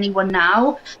live with anyone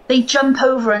now, they jump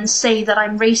over and say that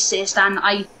I'm racist and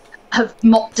I have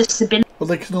mock disability. Well,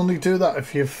 they can only do that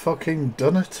if you've fucking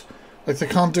done it. Like, they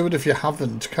can't do it if you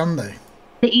haven't, can they?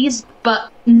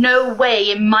 But no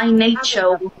way in my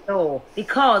nature. No,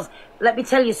 because let me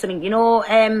tell you something. You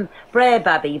know, Brer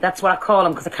Babby. That's what I call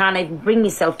him because I can't even bring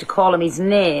myself to call him his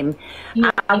name. Yeah.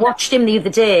 I watched him the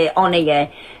other day on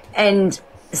here, and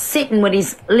sitting with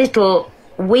his little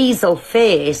weasel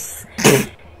face,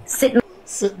 sitting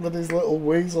with his little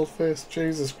weasel face.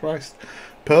 Jesus Christ,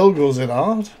 Pearl goes in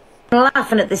hard.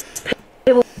 Laughing at this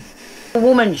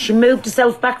woman. She moved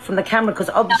herself back from the camera because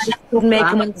obviously she couldn't make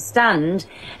him understand,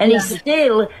 and he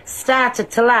still started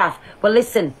to laugh. Well,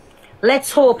 listen,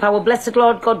 let's hope our blessed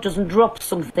Lord God doesn't drop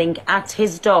something at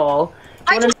his door.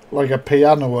 Like a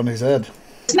piano on his head.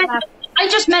 I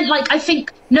just meant, like, I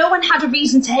think no one had a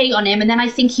reason to hate on him, and then I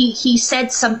think he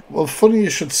said something. Well, funny you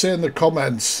should say in the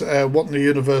comments what the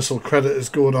universal credit is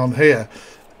going on here.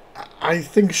 I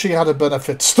think she had a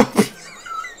benefit stop.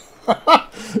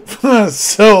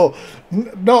 So,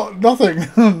 nothing,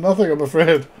 I'm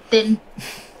afraid.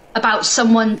 About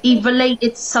someone, he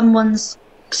related someone's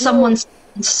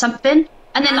something,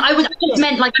 and then I just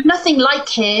meant, like, nothing like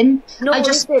him. No,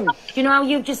 listen, you know how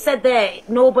you just said there,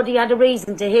 nobody had a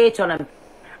reason to hate on him.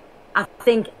 I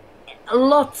think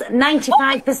 95%. No,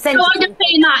 I'm just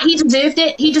saying that he deserved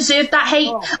it. He deserved that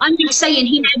hate. I'm just saying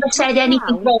he never said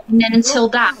anything wrong, and then until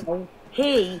that.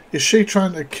 Is she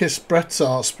trying to kiss Brett's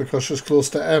arse because she's close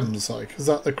to M's? Like, is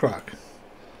that the crack?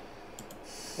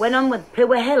 Went on with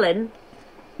poor Helen.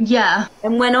 Yeah.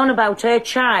 And went on about her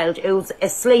child who's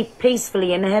asleep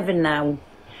peacefully in heaven now.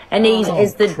 And he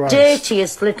is the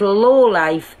dirtiest little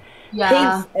lowlife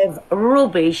piece of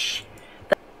rubbish.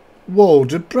 Whoa,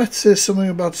 did Brett say something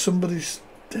about somebody's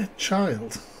dead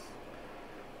child?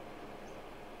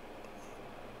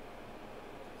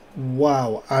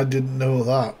 Wow, I didn't know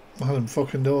that. I didn't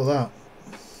fucking know that.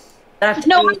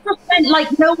 No, I just meant,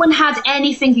 like, no one had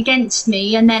anything against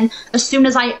me, and then as soon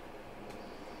as I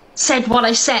said what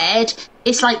I said,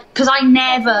 it's like, because I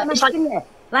never, it's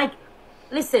like,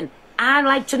 listen, I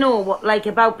like to know what, like,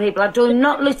 about people. I do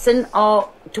not listen to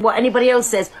what anybody else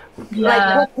says. Yeah.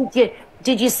 Like, what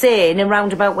did you say in a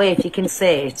roundabout way, if you can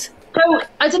say it? So,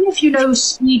 I don't know if you know who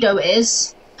Speedo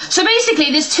is. So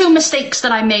basically, there's 2 mistakes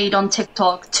that I made on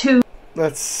TikTok. 2.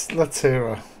 Let's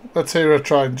hear her. Let's hear her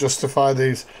try and justify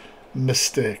these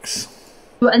mistakes.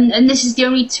 And this is the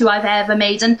only 2 I've ever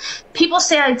made. And people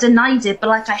say I denied it, but,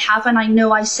 like, I haven't. I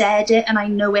know I said it, and I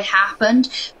know it happened.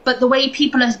 But the way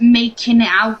people are making it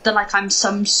out that, like, I'm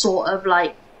some sort of,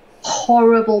 like,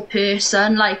 horrible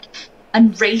person, like,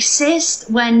 and racist,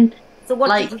 when... So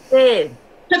what did you say?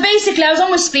 So basically, I was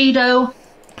on with Speedo.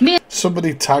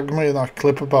 Somebody tagged me in that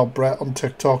clip about Brett on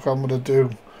TikTok. I'm going to do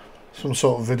some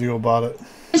sort of video about it.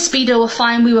 Speedo were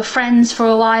fine. We were friends for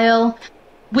a while.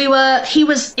 Before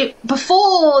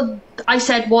I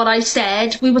said what I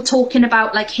said, we were talking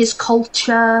about, like, his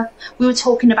culture. We were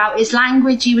talking about his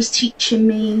language he was teaching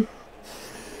me.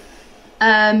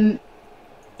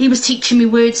 He was teaching me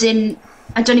words in,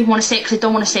 I don't even want to say it because I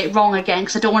don't want to say it wrong again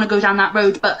because I don't want to go down that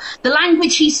road, but the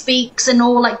language he speaks and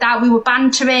all like that, we were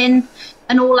bantering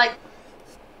and all like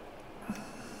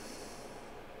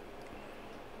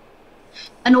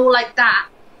that.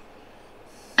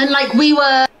 And, like, we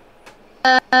were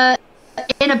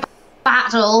in a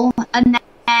battle, and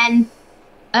then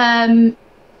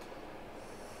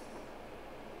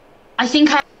I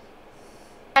think I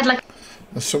had, like,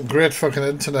 there's some great fucking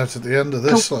internet at the end of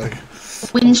this, like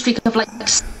win streak of, like,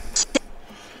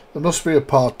 there must be a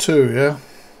part 2, yeah?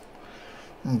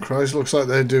 Oh Christ, looks like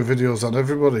they do videos on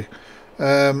everybody.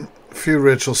 A few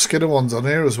Rachel Skinner ones on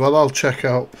here as well, I'll check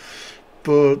out.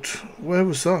 But where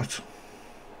was that?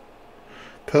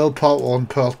 Pearl part 1,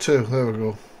 part 2. There we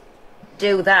go.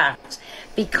 Do that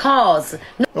because.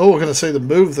 Oh, we're going to see the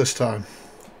move this time.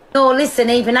 No, listen.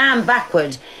 Even I'm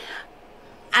backward,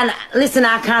 and listen,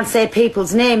 I can't say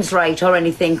people's names right or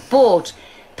anything. But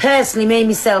personally, me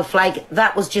myself, like,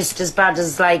 that was just as bad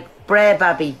as, like, Brer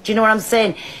Babby. Do you know what I'm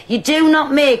saying? You do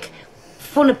not make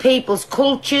fun of people's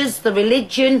cultures, the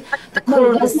religion, the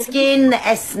colour of the skin, the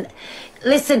essence.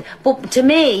 Listen, but to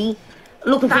me,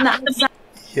 looking from that outside,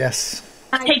 Yes.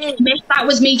 That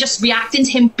was me just reacting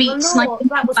to him beats. no,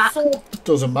 that was so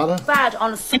Doesn't matter. bad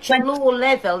on such a low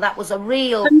level. That was a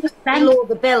real below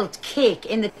the belt kick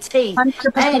in the teeth.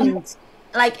 100%. And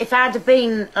like if I'd have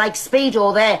been like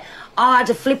Speedo there, I'd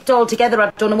have flipped altogether.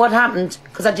 I don't know what happened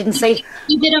because I didn't say it.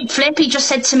 He didn't flip. He just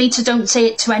said to me to don't say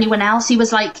it to anyone else. He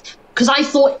was like, because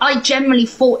I generally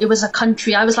thought it was a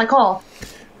country. I was like, oh.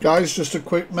 Guys, just a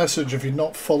quick message. If you're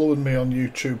not following me on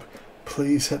YouTube,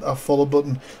 please hit that follow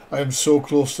button. I am so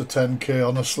close to 10k,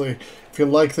 honestly. If you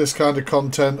like this kind of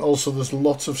content, also there's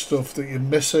lots of stuff that you're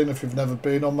missing if you've never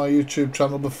been on my YouTube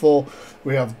channel before.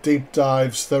 We have deep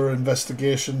dives, thorough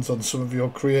investigations on some of your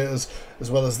creators, as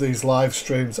well as these live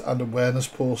streams and awareness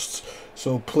posts.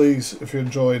 So please, if you're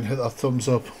enjoying, hit that thumbs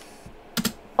up.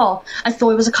 Oh, I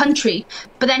thought it was a country.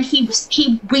 But then he was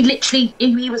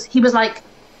like,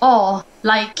 oh,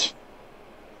 like,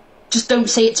 just don't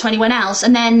say it to anyone else.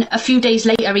 And then a few days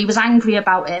later he was angry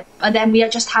about it, and then we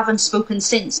just haven't spoken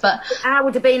since. But I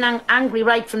would have been angry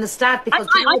right from the start because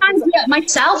I'm angry at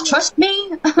myself, trust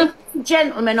me.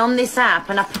 Gentlemen on this app,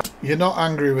 and I You're not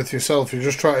angry with yourself, you're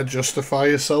just trying to justify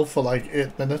yourself for like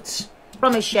 8 minutes.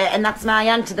 promise you, and that's my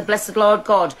hand to the blessed Lord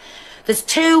God. There's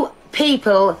two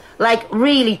people, like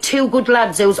really two good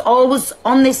lads who's always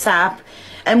on this app,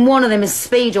 and one of them is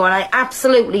Speedo, and I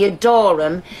absolutely adore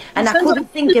him, and I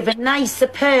couldn't think of a nicer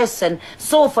person.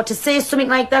 So for to say something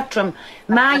like that to him,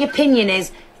 my opinion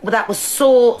is, well, that was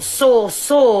so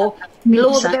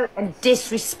below the belt and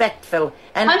disrespectful.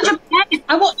 And 100%.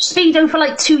 I watched Speedo for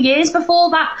like 2 years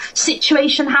before that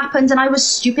situation happened, and I was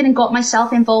stupid and got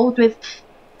myself involved with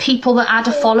people that had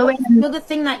a following. Another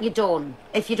thing that you done,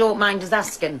 if you don't mind us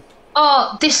asking.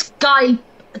 Oh, this guy.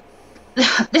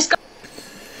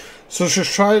 So she's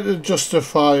trying to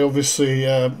justify, obviously,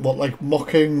 like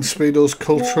mocking Speedo's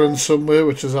culture in some way,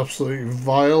 which is absolutely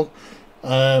vile.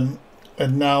 And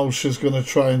now she's going to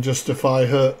try and justify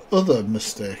her other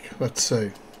mistake. Let's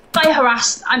see. I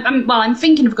harassed. I'm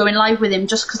thinking of going live with him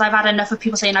just because I've had enough of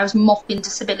people saying I was mocking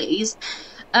disabilities.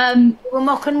 You were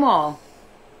mocking what?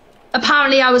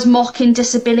 Apparently, I was mocking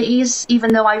disabilities,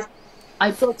 even though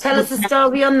So tell us a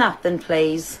story on that, then,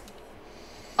 please.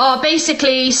 Oh,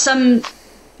 basically, some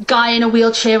guy in a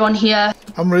wheelchair on here.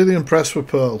 I'm really impressed with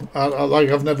Pearl.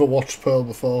 I've never watched Pearl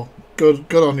before.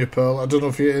 Good on you, Pearl. I don't know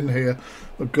if you're in here,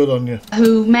 but good on you.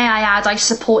 Who, may I add, I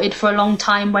supported for a long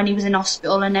time when he was in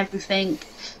hospital and everything.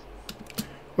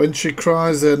 When she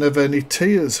cries, there are never any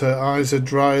tears. Her eyes are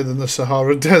drier than the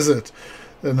Sahara Desert.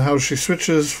 And how she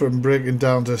switches from breaking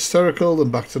down to hysterical, then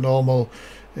back to normal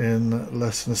in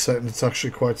less than a second. It's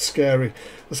actually quite scary.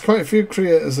 There's quite a few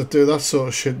creators that do that sort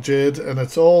of shit, Jade, and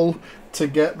it's all to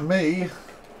get me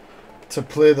to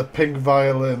play the pink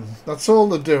violin. That's all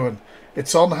they're doing.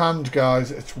 It's on hand, guys.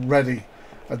 It's ready.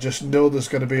 I just know there's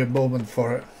going to be a moment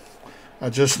for it. I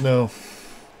just know.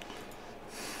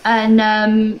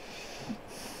 And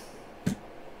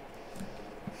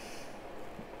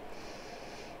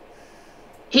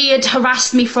he had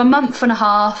harassed me for a month and a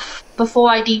half before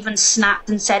I'd even snapped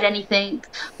and said anything.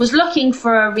 Was looking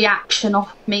for a reaction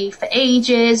off me for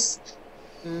ages.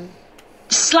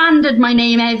 Slandered my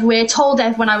name everywhere, told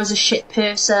everyone I was a shit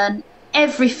person,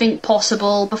 everything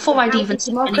possible before I'd even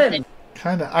said anything.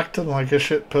 Kind of acting like a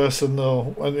shit person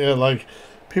though, and yeah, like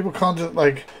people can't just,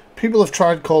 like, people have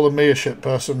tried calling me a shit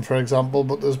person, for example,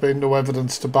 but there's been no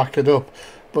evidence to back it up.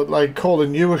 But like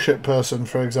calling you a shit person,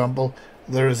 for example,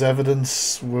 there is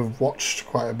evidence. We've watched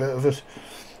quite a bit of it.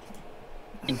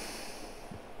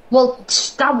 Well,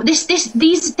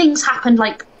 these things happened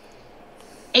like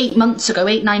 8 months ago,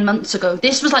 9 months ago.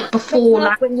 This was like before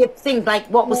that. When you think like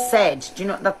what was said, do you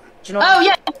know that? Do you know? Oh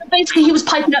yeah, basically he was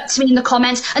piping up to me in the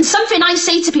comments, and something I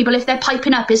say to people if they're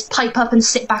piping up is pipe up and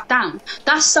sit back down.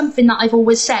 That's something that I've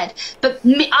always said. But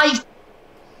I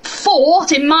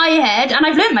thought in my head, and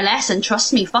I've learned my lesson.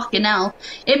 Trust me, fucking hell,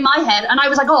 in my head, and I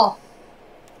was like, oh.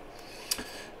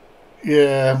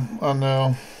 Yeah, I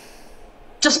know.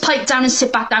 Just pipe down and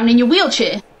sit back down in your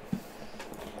wheelchair.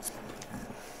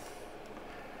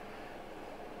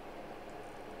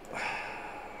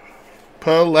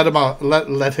 Pearl, let him out.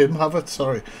 Let him have it.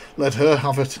 Sorry, let her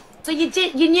have it. So you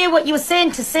knew what you were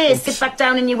saying to say. Sit back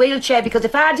down in your wheelchair, because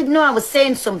if I didn't know I was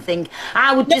saying something,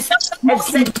 I would just have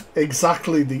said.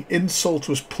 Exactly, the insult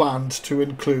was planned to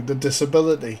include the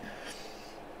disability.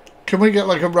 Can we get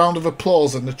like a round of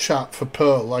applause in the chat for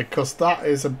Pearl? Like, because that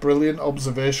is a brilliant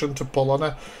observation to pull on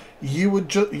her. You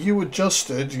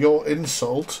adjusted your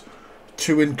insult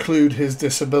to include his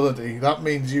disability. That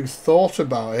means you thought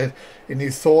about it, and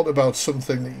you thought about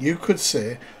something that you could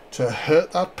say to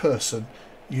hurt that person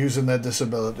using their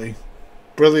disability.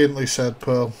 Brilliantly said,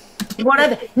 Pearl.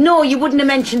 Whatever. No, you wouldn't have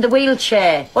mentioned the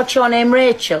wheelchair. What's your name,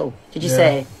 Rachel? Did you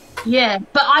say? Yeah,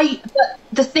 but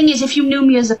the thing is, if you knew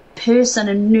me as a person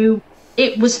and knew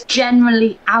it was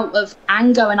generally out of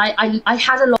anger, and I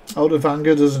had a lot Out of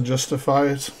anger doesn't justify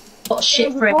it. of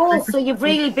shit for it. So you've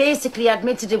really basically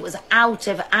admitted it was out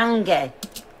of anger.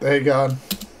 There you go.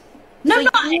 No,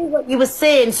 So you knew what you were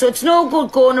saying, so it's no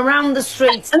good going around the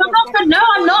streets. And I'm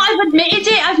not. I've admitted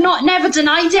it. I've never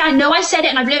denied it. I know I said it,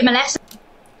 and I've learned my lesson.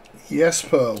 Yes,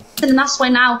 Pearl. And that's why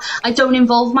now I don't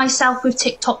involve myself with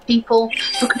TikTok people,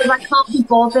 because I can't be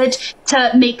bothered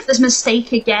to make this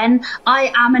mistake again.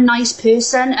 I am a nice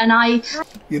person, and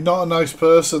You're not a nice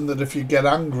person that if you get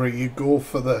angry, you go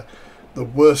for the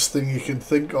worst thing you can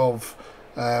think of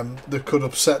that could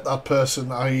upset that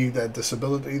person, i.e. their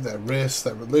disability, their race,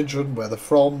 their religion, where they're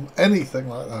from, anything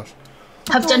like that.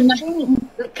 have done nothing.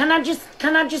 Can I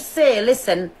just say,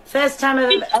 listen, first time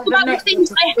I've ever met you.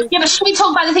 Yeah, but should we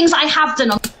talk about the things I have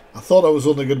done I thought I was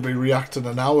only going to be reacting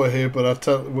an hour here, but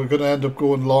we're going to end up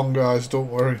going long, guys, don't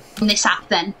worry. on this app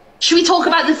then? Should we talk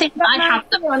about the things that I have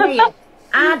done?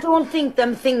 I don't think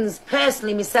them things,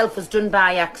 personally, myself, was done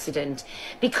by accident.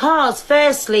 Because,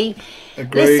 firstly,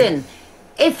 Agreed. listen,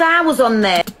 if I was on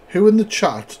there... Who in the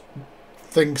chat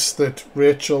thinks that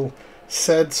Rachel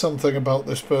said something about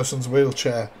this person's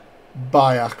wheelchair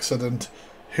by accident?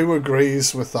 Who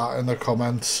agrees with that in the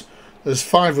comments? There's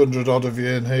 500 odd of you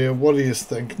in here. What do you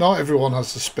think? Not everyone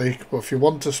has to speak, but if you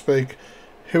want to speak,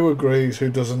 who agrees, who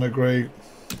doesn't agree?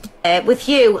 with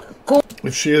you, go...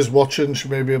 If she is watching, she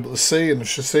may be able to see, and if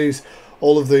she sees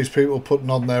all of these people putting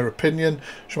on their opinion,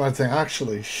 she might think,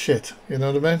 actually, shit, you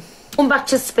know what I mean? Going back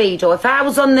to Speedo, if I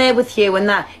was on there with you and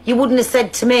that, you wouldn't have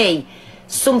said to me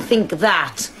something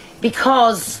that,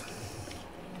 because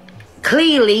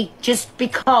clearly, just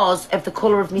because of the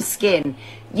colour of my skin,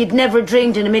 you'd never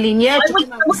dreamed in a million years to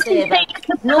come out and say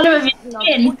that. No, colour of your you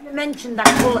skin. wouldn't have mentioned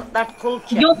that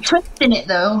culture. You're twisting it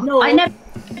though. No. I never.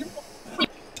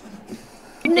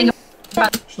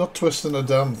 She's not twisting a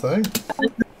damn thing.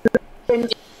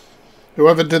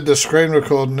 Whoever did the screen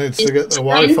recording needs to get the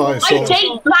Wi-Fi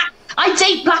sorted. I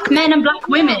date black men and black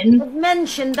women. I've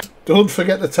mentioned that. Don't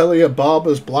forget to tell her your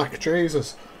barber's black,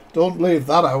 Jesus. Don't leave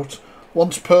that out.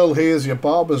 Once Pearl hears your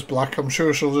barber's black, I'm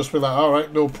sure she'll just be like,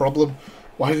 alright, no problem.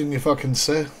 Why didn't you fucking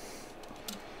say?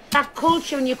 That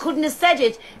culture, and you couldn't have said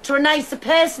it to a nicer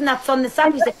person that's on the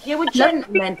side. He's a pure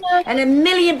gentleman, and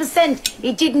 1,000,000%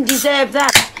 he didn't deserve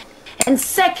that. And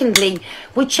secondly,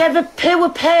 whichever poor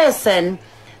person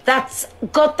that's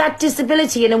got that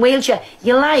disability in a wheelchair,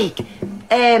 you like,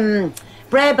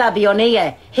 Brer Babby on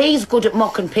here, he's good at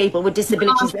mocking people with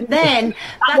disabilities. And then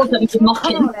That wasn't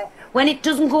mocking. when it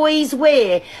doesn't go his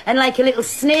way, and like a little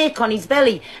snake on his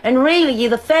belly. And really,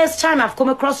 you're the first time I've come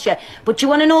across you. But you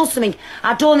want to know something?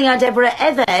 I don't think I'd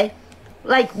ever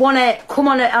like want to come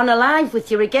on a live with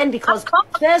you again, because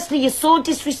firstly, you're so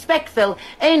disrespectful,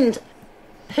 and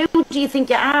who do you think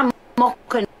you are,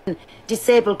 mocking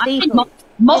disabled people?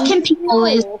 Mocking people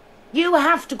is... You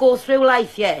have to go through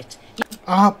life yet.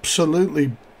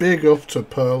 Absolutely big up to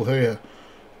Pearl here.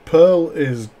 Pearl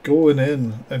is going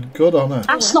in, and good on her.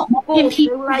 That's not Go mocking through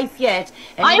people. life yet.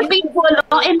 And I have been through a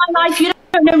lot in my life. You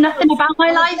don't know nothing about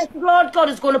my life. Lord God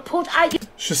is going to put at you.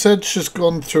 She said she's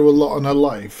gone through a lot in her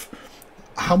life.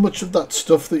 How much of that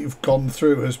stuff that you've gone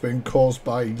through has been caused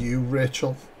by you,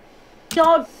 Rachel?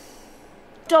 Your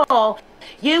door.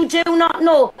 You do not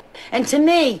know. And to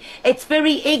me, it's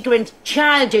very ignorant,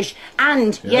 childish,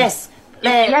 and yes,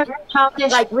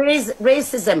 childish. like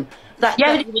racism. That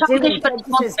It's you do. childish, but it's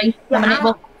mocking.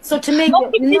 Yeah, so to me,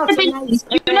 Mocking you're not a disabilities.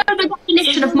 nice Do you know the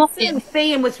definition of mocking?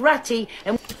 being with Ratty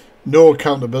and No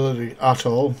accountability at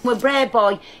all. with Brer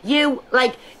Boy, you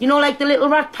like, you know, like the little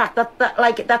rat pack.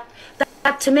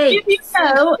 That to me. Do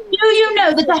you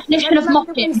know the definition of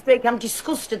mocking? I'm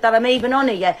disgusted that I'm even on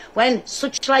here when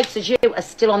such likes as you are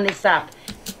still on this app.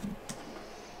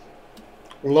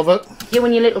 Love it. You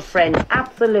and your little friends,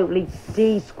 absolutely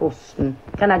disgusting.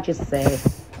 Can I just say?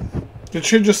 Did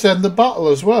she just end the battle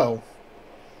as well?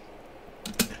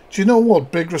 Do you know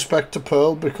what? Big respect to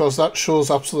Pearl, because that shows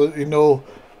absolutely no,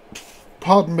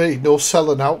 pardon me, no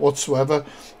selling out whatsoever.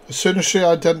 As soon as she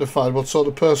identified what sort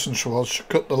of person she was, she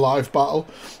cut the live battle,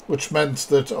 which meant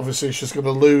that obviously she's going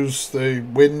to lose the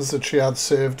wins that she had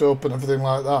saved up and everything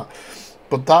like that.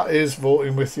 But that is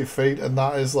voting with your feet, and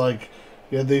that is like,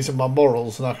 yeah, these are my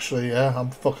morals, and actually, yeah, I'm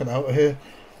fucking out of here.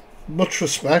 much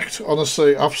respect,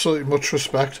 honestly, absolutely much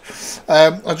respect.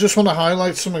 I just want to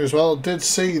highlight something as well. I did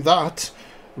see that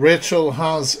Rachel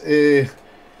has a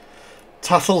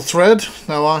Tattle thread.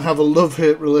 Now, I have a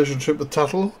love-hate relationship with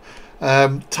Tattle.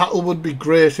 Tattle would be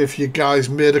great if you guys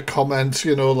made a comment,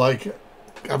 you know, like,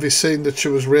 have you seen that she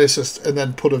was racist, and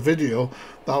then put a video.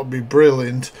 That would be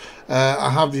brilliant. I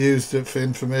have used it for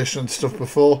information and stuff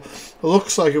before. It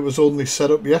looks like it was only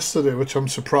set up yesterday, which I'm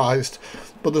surprised.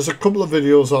 But there's a couple of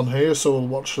videos on here, so we'll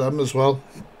watch them as well.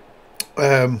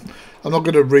 I'm not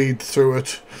going to read through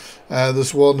it.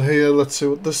 There's one here. Let's see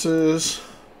what this is.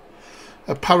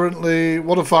 Apparently,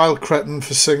 what a vile cretin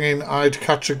for singing "I'd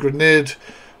catch a grenade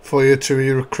for you" to a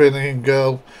Ukrainian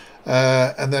girl,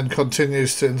 and then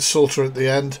continues to insult her at the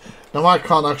end. Now, I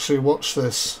can't actually watch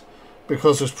this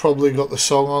because it's probably got the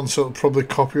song on, so it'll probably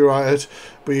copyright it,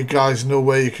 but you guys know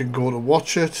where you can go to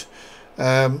watch it.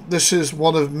 This is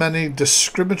one of many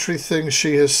discriminatory things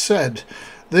she has said.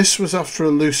 This was after a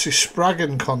Lucy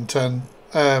Spraggan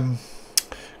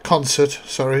concert,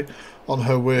 sorry, on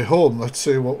her way home. Let's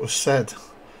see what was said.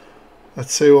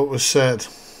 Let's see what was said.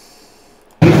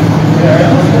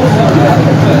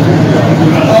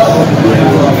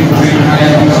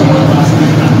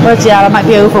 Well, yeah, I might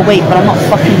be overweight, but I'm not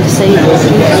fucking disabled.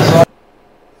 Jesus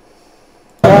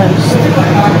Christ.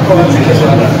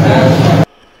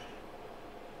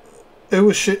 Who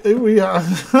was she?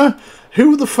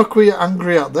 Who the fuck were you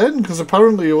angry at then? Because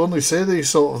apparently you only say these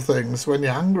sort of things when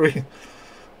you're angry.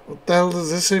 What the hell does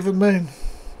this even mean?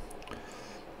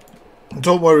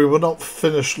 Don't worry, we're not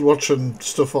finished watching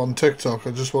stuff on TikTok.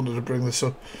 I just wanted to bring this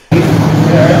up.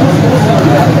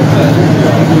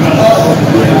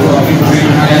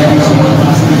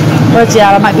 Well,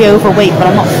 yeah, I might be overweight, but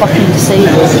I'm not fucking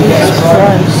disabled. Jesus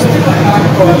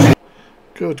Christ.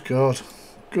 Good God.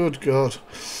 Good God.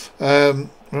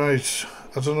 Right.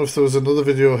 I don't know if there was another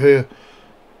video here.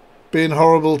 Being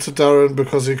horrible to Darren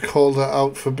because he called her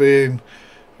out for being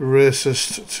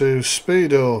racist to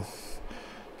Speedo.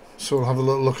 So we'll have a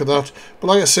little look at that. But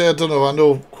like I say, I don't know. I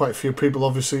know quite a few people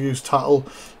obviously use Tattle.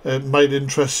 It might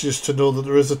interest you to know that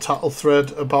there is a Tattle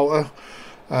thread about her.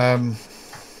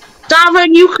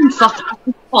 Darren, you can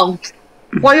fucking punk.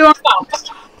 What are you on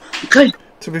about? Okay.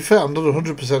 To be fair, I'm not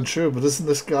 100% sure, but isn't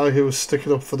this guy who was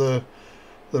sticking up for the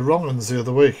wrong ones the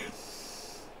other week?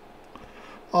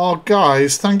 Oh,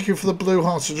 guys, thank you for the blue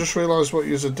hearts. I just realised what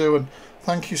you're doing.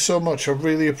 Thank you so much. I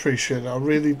really appreciate it. I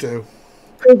really do.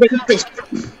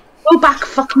 Go back,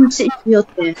 fucking sit field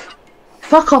there.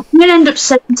 Fuck off. You're going to end up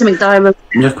saying something, Darren.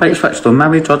 You're quite switched on,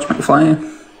 maybe judgment for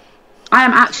you. I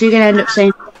am actually going to end up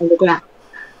saying I regret.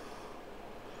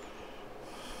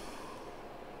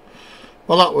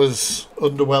 Well, that was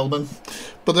underwhelming.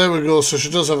 But there we go. So she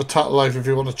does have a Tattle Life if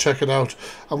you want to check it out.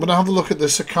 I'm going to have a look at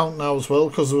this account now as well,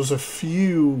 because there was a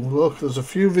few, look, there's a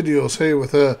few videos here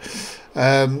with her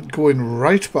going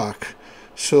right back.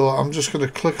 So I'm just going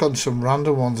to click on some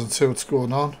random ones and see what's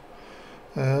going on.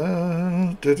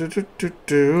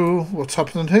 What's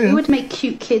happening here? We would make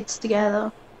cute kids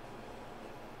together.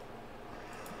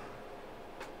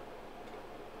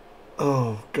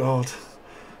 Oh, God.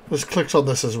 Just clicked on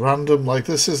this as random. Like,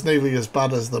 this is nearly as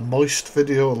bad as the Moist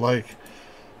video. Like,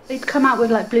 they'd come out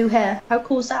with like blue hair. How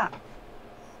cool is that?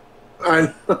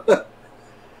 I know.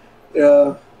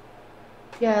 Yeah.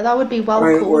 Yeah, that would be well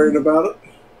I ain't cool. worried about it.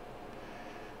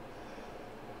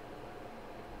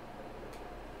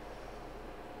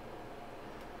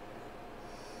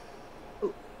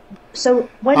 So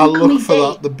when I'll can we look for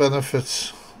date? that, the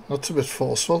benefits. That's a bit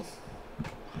forceful.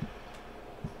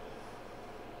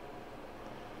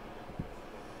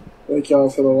 Thank y'all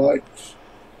for the likes.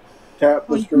 Tap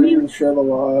the screen, share the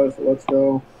live. Let's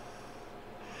go.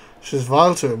 She's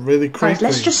vile to him, really creepy. Right,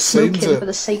 let's just smoke Seems him it. for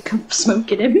the sake of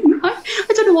smoking him. I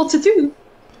don't know what to do.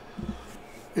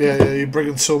 Yeah, you're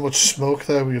bringing so much smoke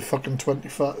there with your fucking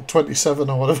 27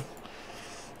 or whatever.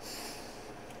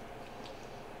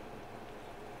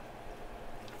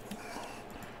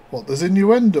 What, there's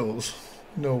innuendos?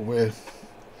 No way.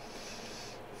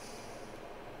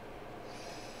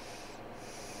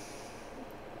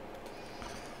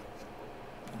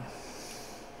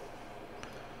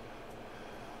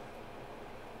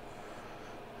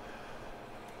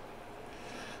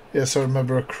 Yes, I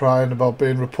remember her crying about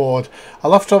being reported.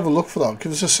 I'll have to have a look for that.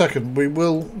 Give us a second. We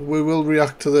will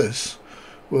react to this.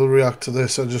 We'll react to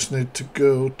this. I just need to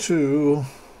go to,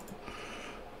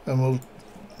 and we'll,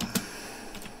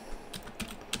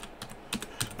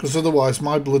 because otherwise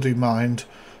my bloody mind,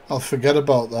 I'll forget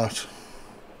about that.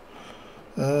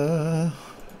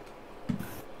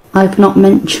 I've not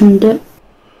mentioned it.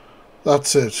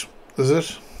 That's it. Is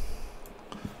it?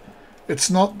 It's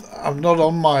not. I'm not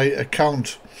on my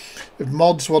account. If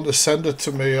mods want to send it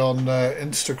to me on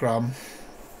Instagram,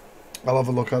 I'll have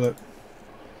a look at it.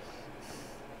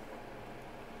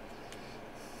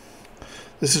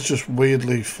 This is just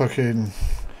weirdly fucking...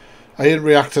 I ain't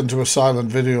reacting to a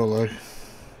silent video, like.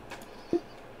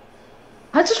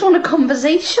 I just want a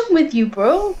conversation with you,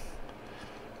 bro.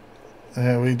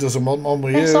 Yeah, well, he doesn't want one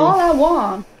with That's you. all I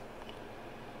want.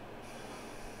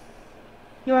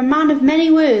 You're a man of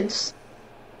many words.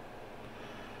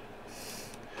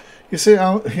 You see,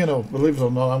 you know, believe it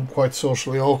or not, I'm quite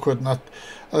socially awkward, and I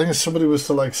think if somebody was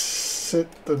to like sit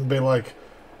and be like,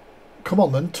 "Come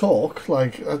on, then talk,"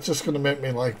 like that's just going to make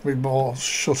me like be more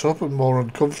shut up and more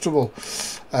uncomfortable.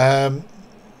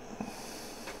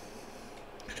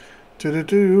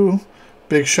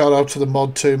 Big shout out to the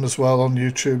mod team as well on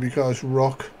YouTube. You guys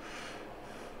rock.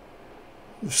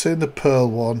 I've seen the Pearl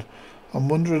one. I'm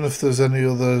wondering if there's any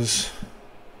others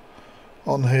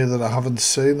on here that I haven't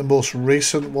seen. The most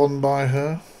recent one by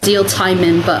her. Deal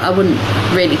timing, but I wouldn't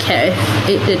really care if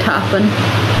it did happen.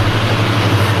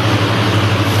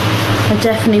 I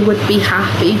definitely would be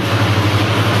happy.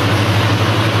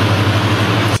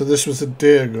 So this was a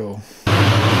day ago.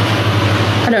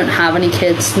 I don't have any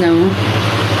kids, no.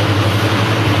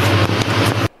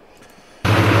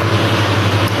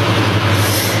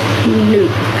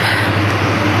 Nope.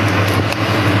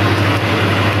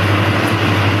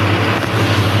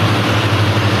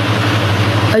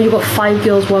 Oh, you got 5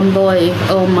 girls, 1 boy.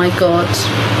 Oh my god.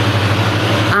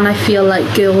 And I feel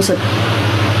like girls are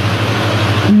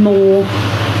more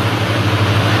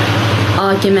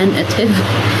argumentative,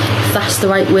 if that's the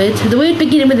right word. The word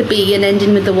beginning with a B and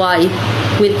ending with a Y,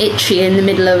 with itchy in the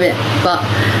middle of it, but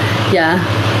yeah.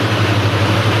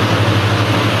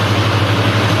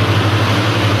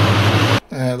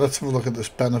 Let's have a look at this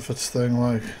benefits thing,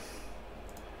 like.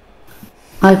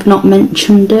 I've not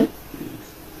mentioned it.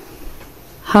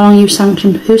 How long are you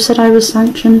sanctioned? Who said I was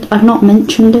sanctioned? I've not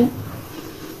mentioned it.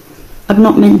 I've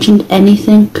not mentioned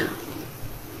anything.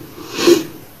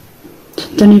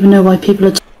 Don't even know why people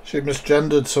are... She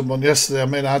misgendered someone yesterday. I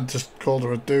mean, I just called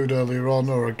her a dude earlier on,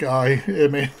 or a guy. I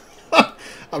mean,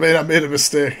 I made a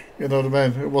mistake. You know what I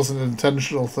mean? It wasn't an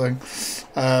intentional thing.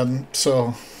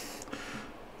 So,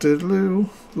 diddloo.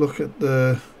 Look at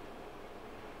the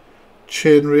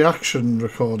chain reaction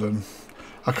recording.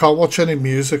 I can't watch any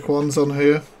music ones on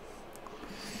here.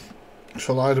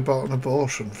 She lied about an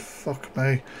abortion. Fuck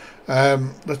me.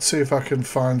 Let's see if I can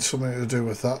find something to do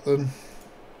with that then.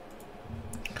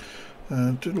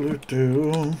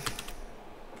 Diddle-doo.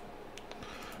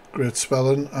 Great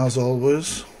spelling, as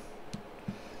always.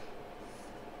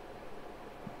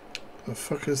 The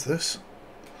fuck is this?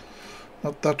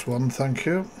 Not that one, thank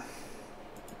you.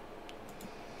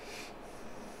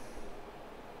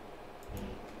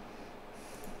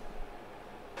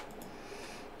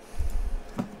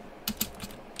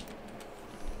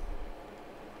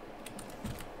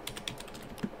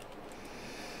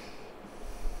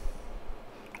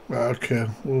 Okay,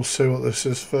 we'll see what this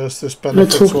is first. This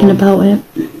benefits We're talking about it.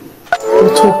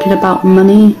 We're talking about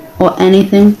money or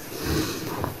anything.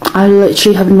 I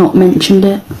literally have not mentioned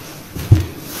it.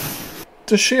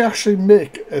 Does she actually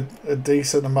make a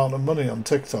decent amount of money on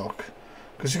TikTok?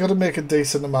 Because you got to make a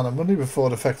decent amount of money before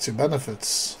it affects your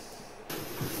benefits.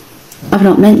 I've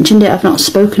not mentioned it. I've not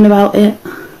spoken about it.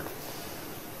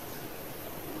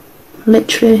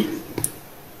 Literally.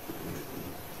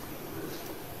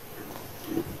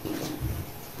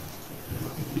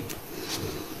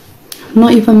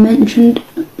 Not even mentioned.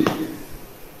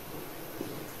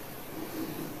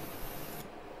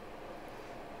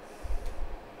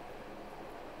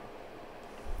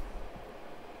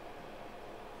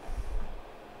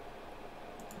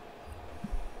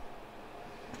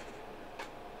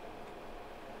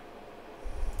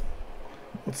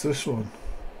 What's this one?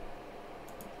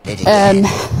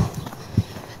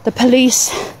 The police.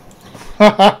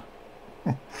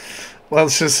 Well,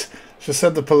 she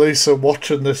said the police are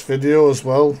watching this video as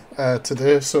well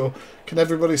today, so can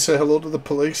everybody say hello to the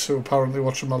police who are apparently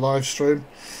watching my live stream?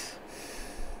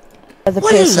 The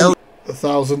person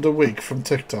 1,000 a week from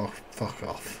TikTok. Fuck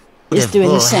off. is doing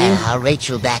the same.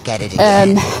 Rachel back at it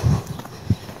again.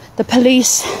 The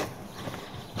police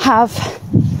have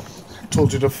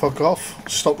Told you to fuck off.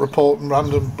 Stop reporting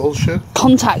random bullshit.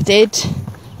 contacted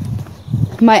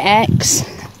my ex,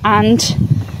 and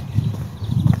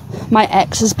my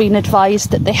ex has been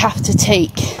advised that they have to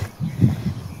take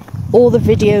all the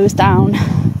videos down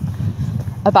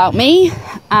about me,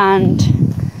 and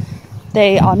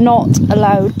they are not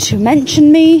allowed to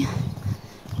mention me,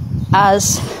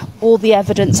 as all the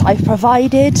evidence I've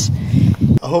provided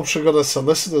I hope she got her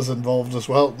solicitors involved as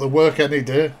well. They work any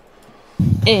day.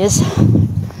 Is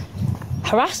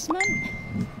harassment.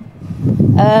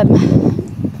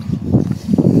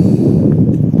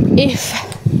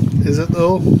 If is it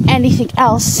though? Anything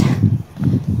else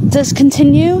does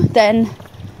continue, then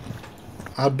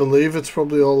I believe it's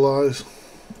probably all lies.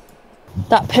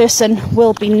 That person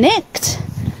will be nicked,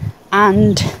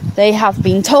 and they have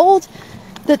been told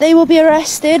that they will be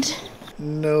arrested.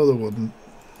 No, they wouldn't.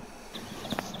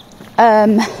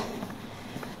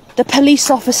 The police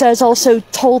officers also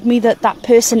told me that that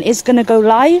person is going to go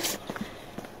live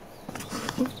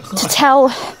to tell...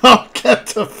 Oh, get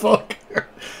the fuck!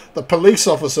 The police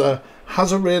officer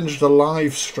has arranged a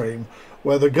live stream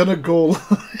where they're going to go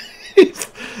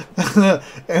live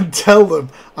and tell them,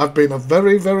 I've been a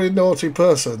very, very naughty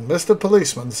person. Mr.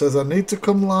 Policeman says I need to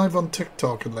come live on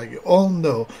TikTok and let you all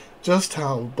know just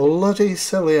how bloody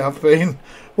silly I've been.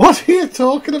 What are you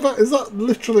talking about? Is that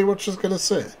literally what she's going to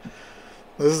say?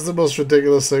 This is the most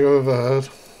ridiculous thing I've ever heard.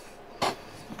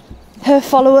 Her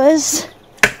followers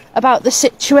about the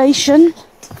situation.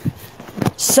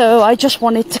 So I just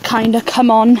wanted to kind of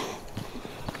come on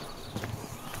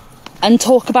and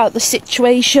talk about the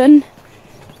situation.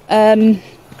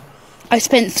 I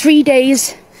spent 3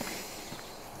 days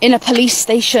in a police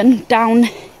station down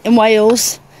in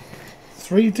Wales.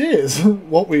 3 days?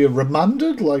 What, were you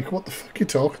remanded? Like, what the fuck are you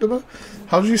talking about?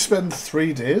 How did you spend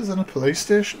 3 days in a police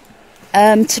station?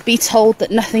 To be told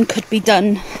that nothing could be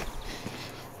done.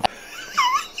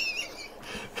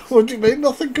 What do you mean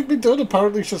nothing could be done?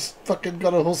 Apparently she's fucking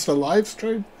got to host a live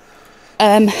stream.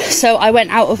 So I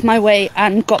went out of my way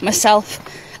and got myself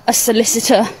a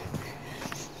solicitor.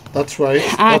 That's right.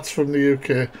 That's from the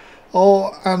UK.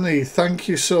 Oh, Annie, thank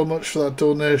you so much for that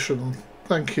donation.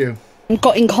 Thank you.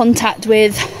 Got in contact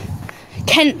with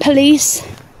Kent Police.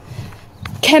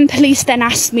 Kent Police then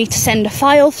asked me to send a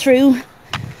file through.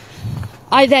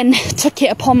 I then took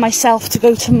it upon myself to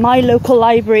go to my local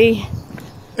library.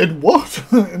 In what?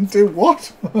 And do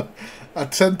what? I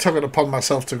then took it upon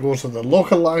myself to go to the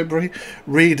local library,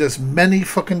 read as many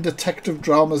fucking detective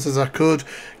dramas as I could,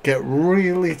 get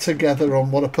really together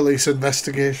on what a police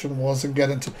investigation was and get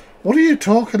into... What are you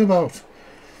talking about?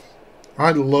 I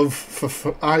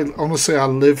honestly, I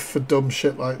live for dumb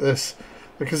shit like this.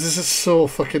 Because this is so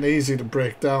fucking easy to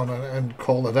break down and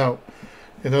call it out.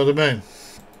 You know what I mean?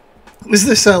 Is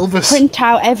this Elvis? Print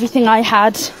out everything I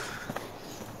had.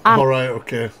 Alright,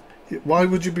 okay. Why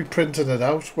would you be printing it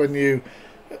out when you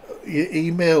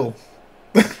email?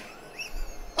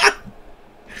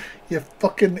 You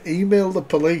fucking email the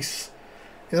police.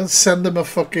 You don't send them a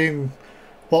fucking,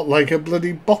 what, like a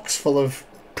bloody box full of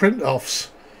print-offs.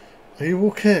 Are you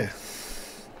okay?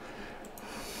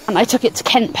 And I took it to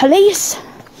Kent Police.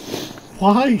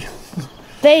 Why?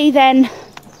 They then...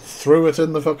 threw it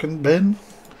in the fucking bin?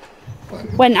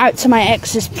 Went out to my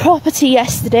ex's property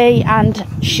yesterday and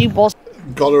she was...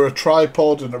 Got her a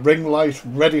tripod and a ring light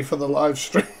ready for the live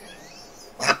stream.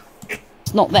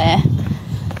 It's not there.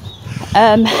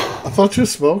 I thought you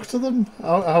spoke to them.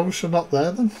 How was she not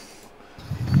there then?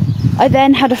 I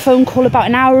then had a phone call about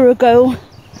an hour ago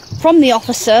from the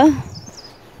officer,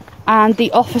 and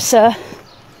the officer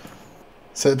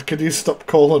said, "Can you stop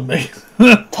calling me?"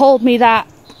 Told me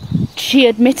that she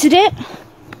admitted it.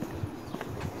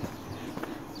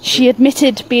 She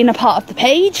admitted being a part of the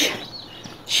page.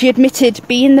 She admitted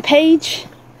being the page.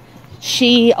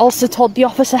 She also told the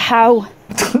officer how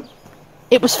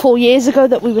it was 4 years ago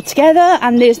that we were together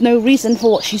and there's no reason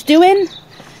for what she's doing.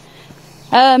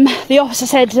 The officer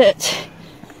said that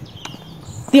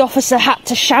the officer had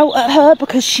to shout at her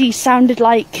because she sounded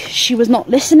like she was not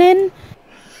listening.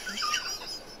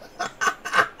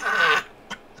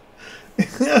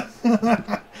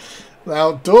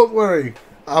 Now, don't worry.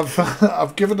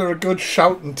 I've given her a good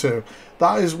shouting to.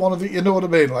 That is one of the, you know what I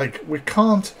mean? Like, we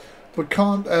can't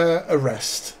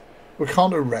arrest. We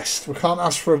can't arrest. We can't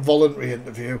ask for a voluntary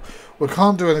interview. We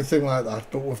can't do anything like that.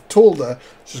 But we've told her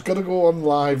she's got to go on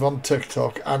live on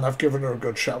TikTok, and I've given her a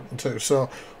good shouting to. So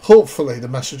hopefully the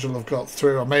message will have got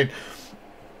through. I mean,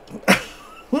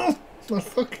 what the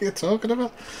fuck are you talking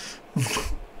about?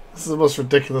 This is the most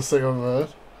ridiculous thing I've heard.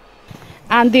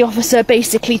 And the officer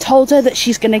basically told her that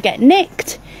she's going to get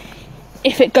nicked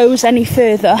if it goes any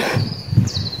further.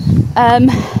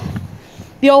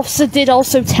 The officer did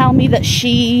also tell me that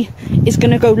she is going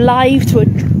to go live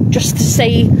just to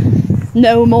say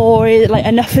no more, like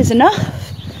enough is enough.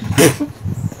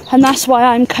 And that's why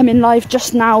I'm coming live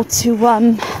just now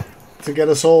to get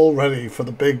us all ready for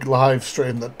the big live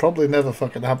stream that probably never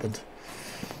fucking happened.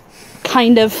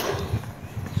 Kind of.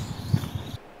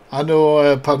 I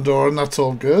know, Pandora, and that's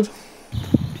all good.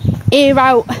 air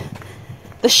out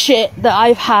the shit that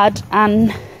I've had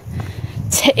and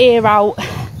to air out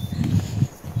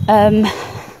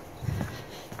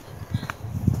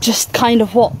just kind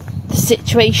of what the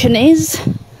situation is.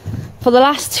 For the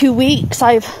last 2 weeks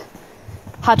I've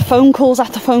had phone calls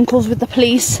after phone calls with the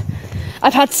police.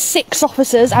 I've had 6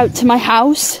 officers out to my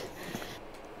house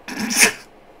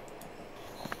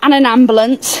and an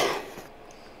ambulance.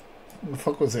 What the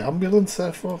fuck was the ambulance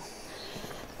there for?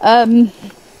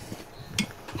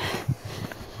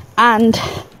 And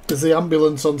is the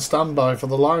ambulance on standby for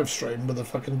the live stream with the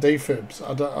fucking defibs?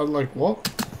 I'm like, what?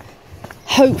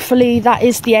 Hopefully that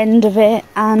is the end of it,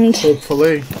 and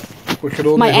hopefully we can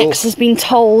only my hope. ex has been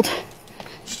told,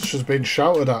 she's been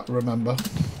shouted at, remember,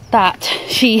 that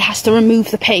she has to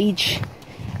remove the page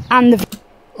and the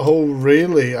oh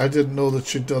really? I didn't know that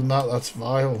she'd done that. That's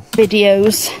vile.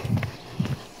 Videos,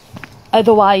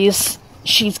 otherwise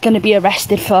she's going to be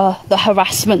arrested for the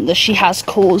harassment that she has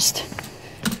caused.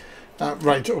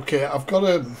 Right, okay, I've got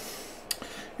a...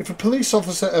 If a police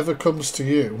officer ever comes to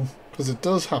you, because it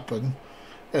does happen,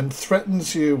 and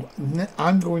threatens you,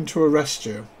 I'm going to arrest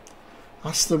you,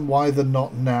 ask them why they're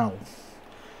not now.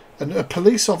 And a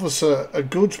police officer, a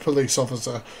good police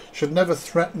officer, should never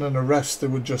threaten an arrest, they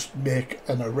would just make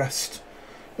an arrest.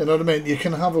 You know what I mean? You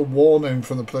can have a warning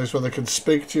from the police where they can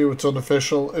speak to you, it's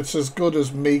unofficial, it's as good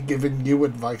as me giving you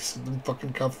advice and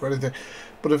fucking can't for anything.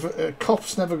 But if a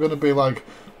cop's never going to be like,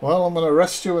 well, I'm going to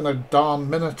arrest you in a darn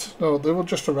minute. No, they will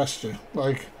just arrest you.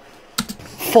 Like,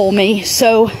 for me.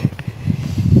 So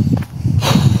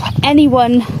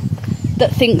anyone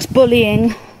that thinks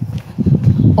bullying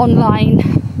online,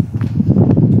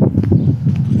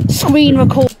 screen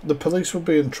record, the police would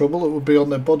be in trouble. It would be on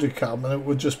their body cam, and it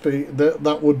would just be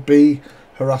that would be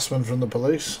harassment from the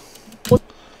police.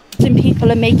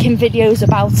 People are making videos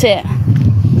about it.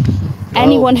 Well,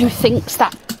 anyone who thinks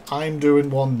that... I'm doing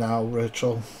one now,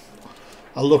 Rachel.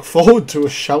 I look forward to a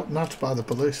shouting at by the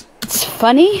police. It's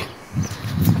funny.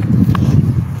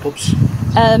 Oops.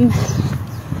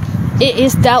 It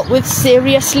is dealt with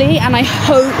seriously, and I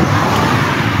hope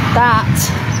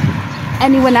that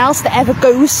anyone else that ever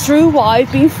goes through what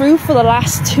I've been through for the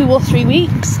last 2 or 3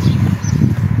 weeks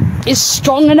is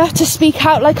strong enough to speak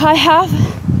out like I have.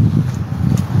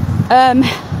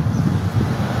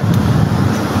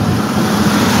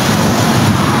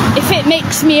 If it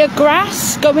makes me a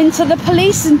grass going to the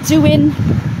police and doing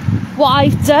what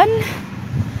I've done.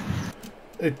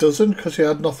 It doesn't, because you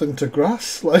had nothing to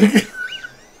grass. Like,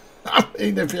 I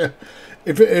mean, if you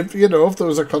know, if there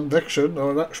was a conviction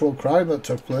or an actual crime that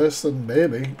took place, then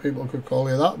maybe people could call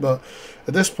you that. But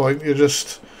at this point, you're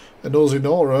just a nosy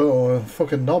Nora or a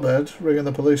fucking knobhead ringing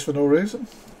the police for no reason.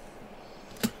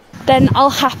 Then I'll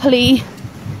happily...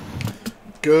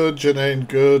 Good, Janine,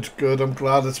 good. I'm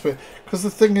glad it's been... Because the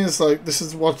thing is, like, this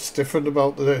is what's different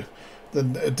about the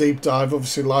deep dive,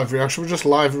 obviously live reaction. We're just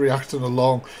live reacting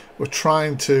along. We're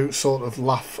trying to sort of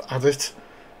laugh at it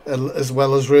as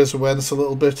well as raise awareness a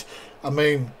little bit. I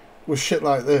mean, with shit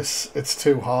like this, it's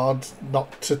too hard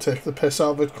not to take the piss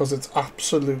out of it, because it's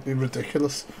absolutely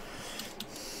ridiculous.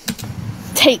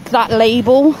 Take that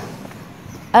label.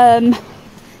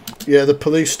 Yeah, the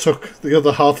police took the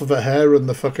other half of her hair in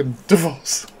the fucking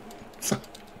divorce.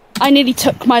 I nearly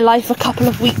took my life a couple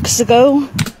of weeks ago.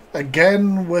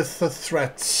 Again with the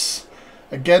threats.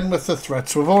 Again with the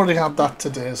threats. We've already had that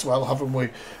today as well, haven't we?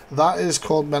 That is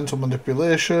called mental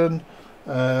manipulation.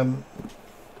 And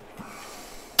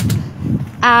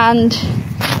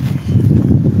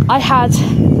I had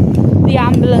the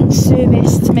ambulance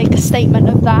service to make a statement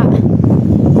of that.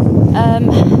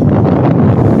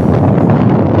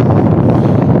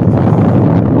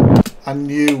 I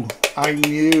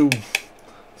knew.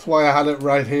 That's why I had it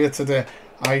right here today.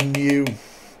 I knew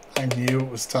it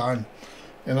was time.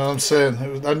 You know what I'm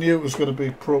saying? I knew it was going to be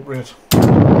appropriate. And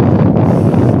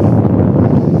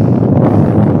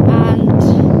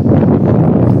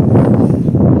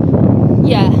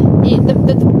yeah,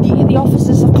 the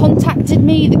officers have contacted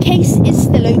me. The case is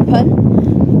still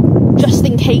open, just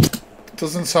in case.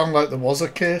 Doesn't sound like there was a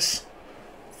case.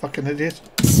 Fucking idiot.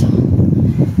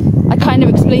 I kind of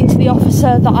explained to the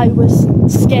officer that I was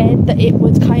scared that it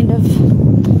would kind of,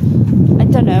 I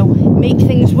don't know, make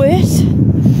things worse.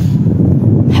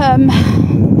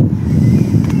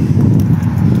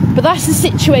 But that's the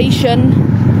situation.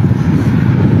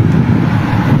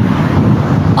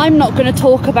 I'm not going to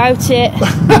talk about it.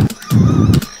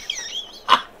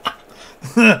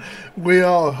 We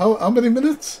are, how many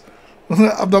minutes?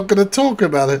 I'm not going to talk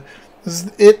about it. This is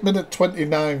an 8-minute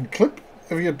 29 clip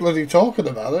of you bloody talking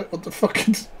about it. What the fuck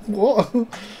is, what?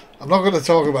 I'm not going to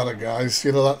talk about it, guys.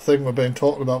 You know that thing we've been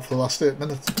talking about for the last 8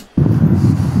 minutes.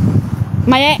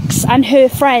 My ex and her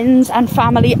friends and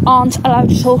family aren't allowed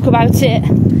to talk about it.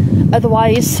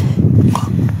 Otherwise,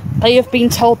 they have been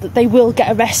told that they will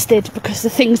get arrested because the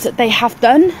things that they have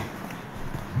done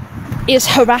is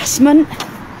harassment.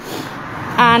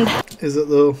 And is it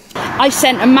though? I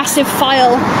sent a massive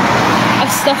file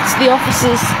of stuff to the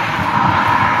officers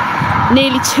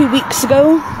nearly 2 weeks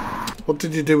ago. What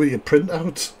did you do with your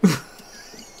printouts?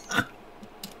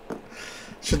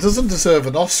 She doesn't deserve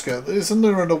an Oscar. Isn't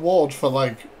there an award for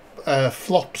like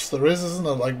flops? There is, isn't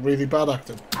there? Like really bad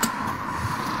acting.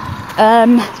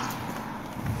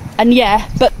 And yeah,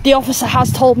 but the officer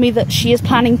has told me that she is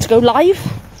planning to go live.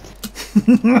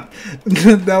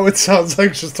 Now it sounds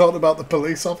like she's talking about the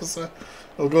police officer.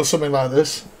 It'll go something like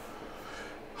this.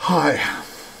 Hi,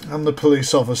 I'm the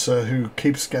police officer who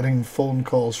keeps getting phone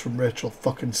calls from Rachel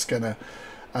fucking Skinner.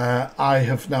 I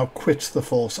have now quit the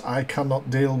force. I cannot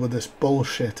deal with this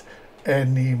bullshit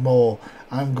anymore.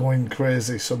 I'm going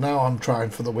crazy. So now I'm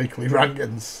trying for the weekly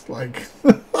rankings. Like,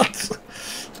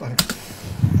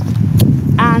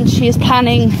 and she is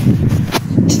planning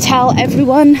to tell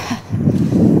everyone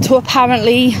to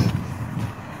apparently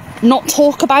not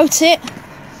talk about it.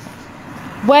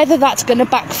 Whether that's going to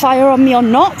backfire on me or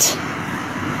not,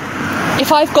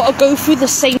 if I've got to go through the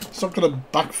same... It's not going to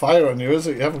backfire on you, is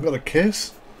it? You haven't got a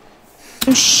case?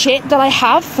 ...shit that I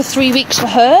have for 3 weeks for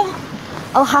her,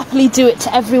 I'll happily do it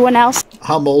to everyone else.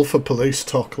 I'm all for police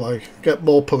talk, like, get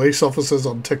more police officers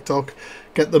on TikTok,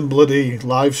 get them bloody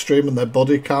live streaming their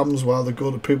body cams while they go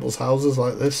to people's houses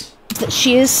like this. That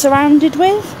she is surrounded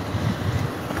with.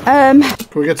 Can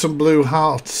we get some blue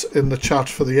hearts in the chat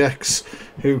for the ex,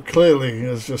 who clearly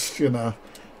has just, you know,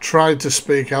 tried to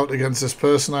speak out against this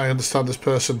person. I understand this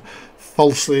person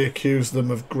falsely accused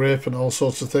them of rape and all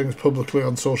sorts of things publicly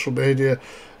on social media,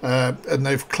 and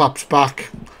they've clapped back.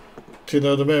 Do you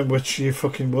know what I mean? Which you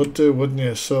fucking would do, wouldn't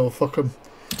you? So fuck them.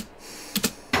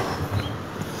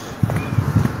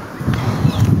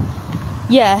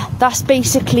 Yeah, that's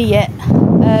basically it.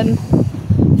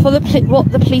 For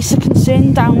what the police are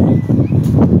concerned down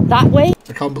that way,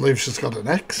 I can't believe she's got an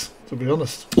ex, to be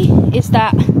honest. Is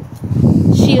that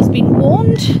she has been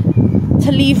warned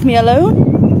to leave me alone.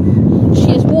 She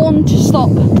is warned to stop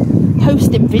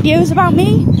posting videos about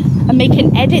me and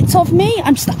making edits of me.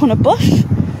 I'm stuck on a bush.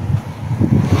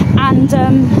 And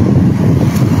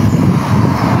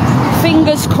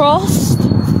fingers crossed,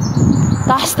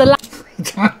 that's the last.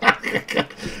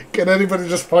 Can anybody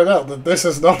just point out that this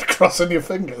is not crossing your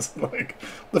fingers? Like,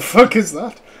 the fuck is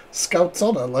that? Scout's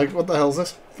honour? Like, what the hell's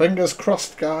this? Fingers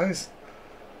crossed, guys.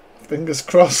 Fingers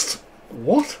crossed.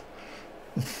 What?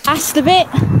 Last of it.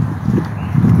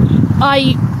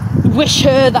 I wish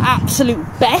her the absolute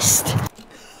best.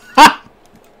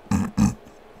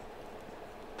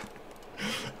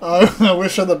 I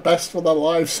wish her the best for the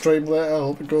live stream later. I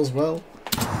hope it goes well.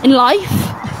 In life.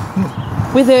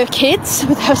 With her kids,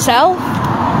 with herself,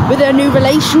 with her new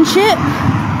relationship.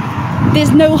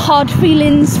 There's no hard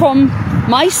feelings from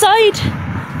my side.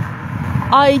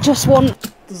 I just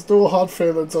want... There's no hard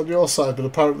feelings on your side, but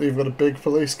apparently you've got a big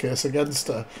police case against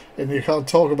her and you can't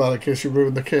talk about it in case you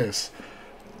ruin the case.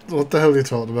 What the hell are you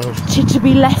talking about? To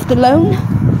be left alone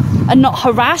and not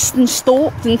harassed and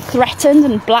stalked and threatened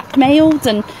and blackmailed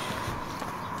and...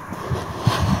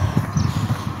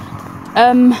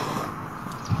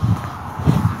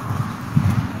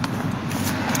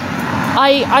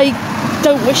 I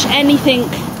don't wish anything...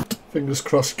 Fingers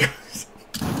crossed, guys.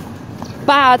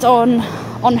 ...bad on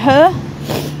her.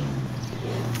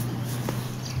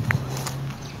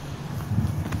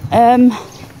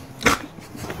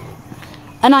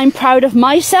 And I'm proud of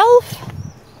myself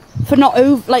for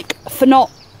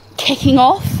not kicking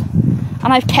off,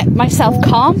 and I've kept myself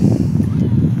calm,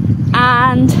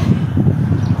 and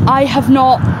I have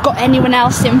not got anyone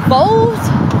else involved.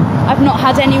 I've not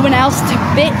had anyone else to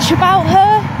bitch about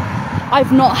her.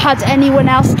 I've not had anyone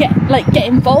else get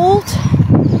involved.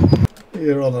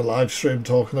 You're on a live stream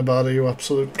talking about her, you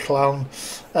absolute clown.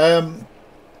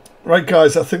 Right,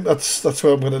 guys, I think that's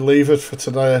where I'm going to leave it for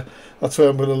today.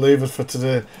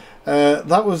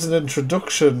 That was an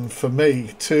introduction for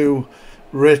me to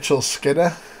Rachel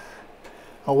Skinner.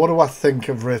 And what do I think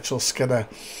of Rachel Skinner?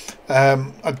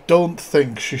 I don't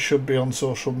think she should be on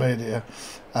social media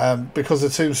because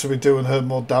it seems to be doing her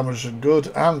more damage than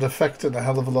good and affecting a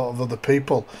hell of a lot of other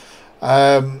people.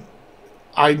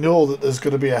 I know that there's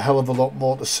going to be a hell of a lot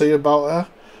more to see about her.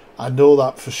 I know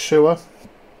that for sure.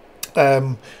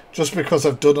 Just because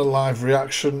I've done a live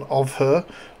reaction of her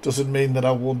doesn't mean that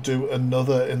I won't do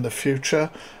another in the future.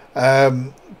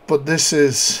 But this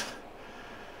is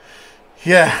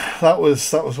yeah, that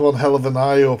was one hell of an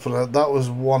eye opener. That was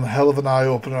one hell of an eye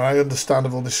opener. I understand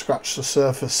I've only scratched the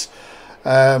surface.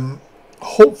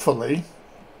 Hopefully,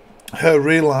 her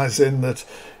realizing that,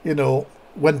 you know,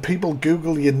 when people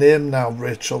Google your name now,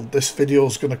 Rachel, this video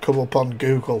is going to come up on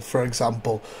Google, for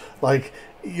example. Like,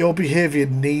 your behaviour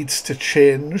needs to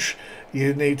change.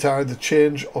 You need to either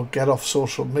change or get off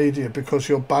social media, because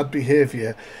your bad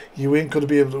behaviour, you ain't going to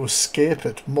be able to escape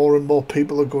it. More and more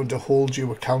people are going to hold you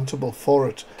accountable for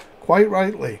it. Quite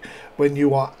rightly, when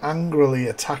you are angrily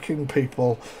attacking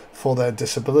people for their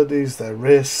disabilities, their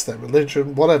race, their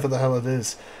religion, whatever the hell it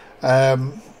is.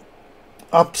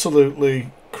 Absolutely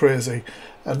crazy.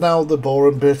 And now the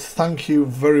boring bit. Thank you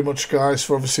very much, guys,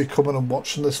 for obviously coming and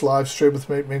watching this live stream with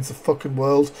me. It means the fucking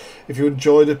world. If you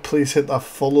enjoyed it, please hit that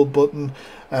follow button.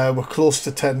 We're close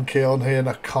to 10k on here, and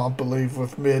I can't believe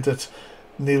we've made it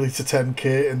nearly to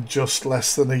 10k in just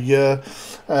less than a year.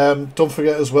 Don't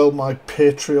forget as well my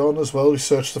Patreon as well. You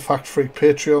search the Fact Freak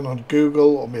Patreon on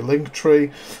Google or my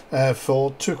Linktree.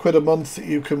 For £2 a month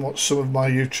you can watch some of my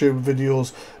YouTube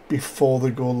videos before they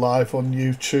go live on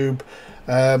YouTube.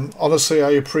 Honestly,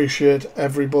 I appreciate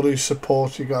everybody's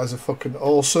support. You guys are fucking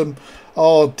awesome.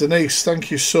 Oh, Denise,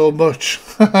 thank you so much.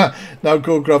 Now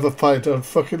go grab a pint. I'd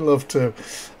fucking love to.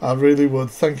 I really would.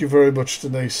 Thank you very much,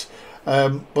 Denise.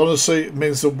 Honestly, it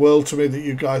means the world to me that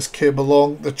you guys came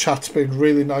along. The chat's been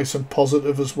really nice and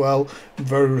positive as well,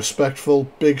 very respectful.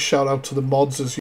 Big shout out to the mods as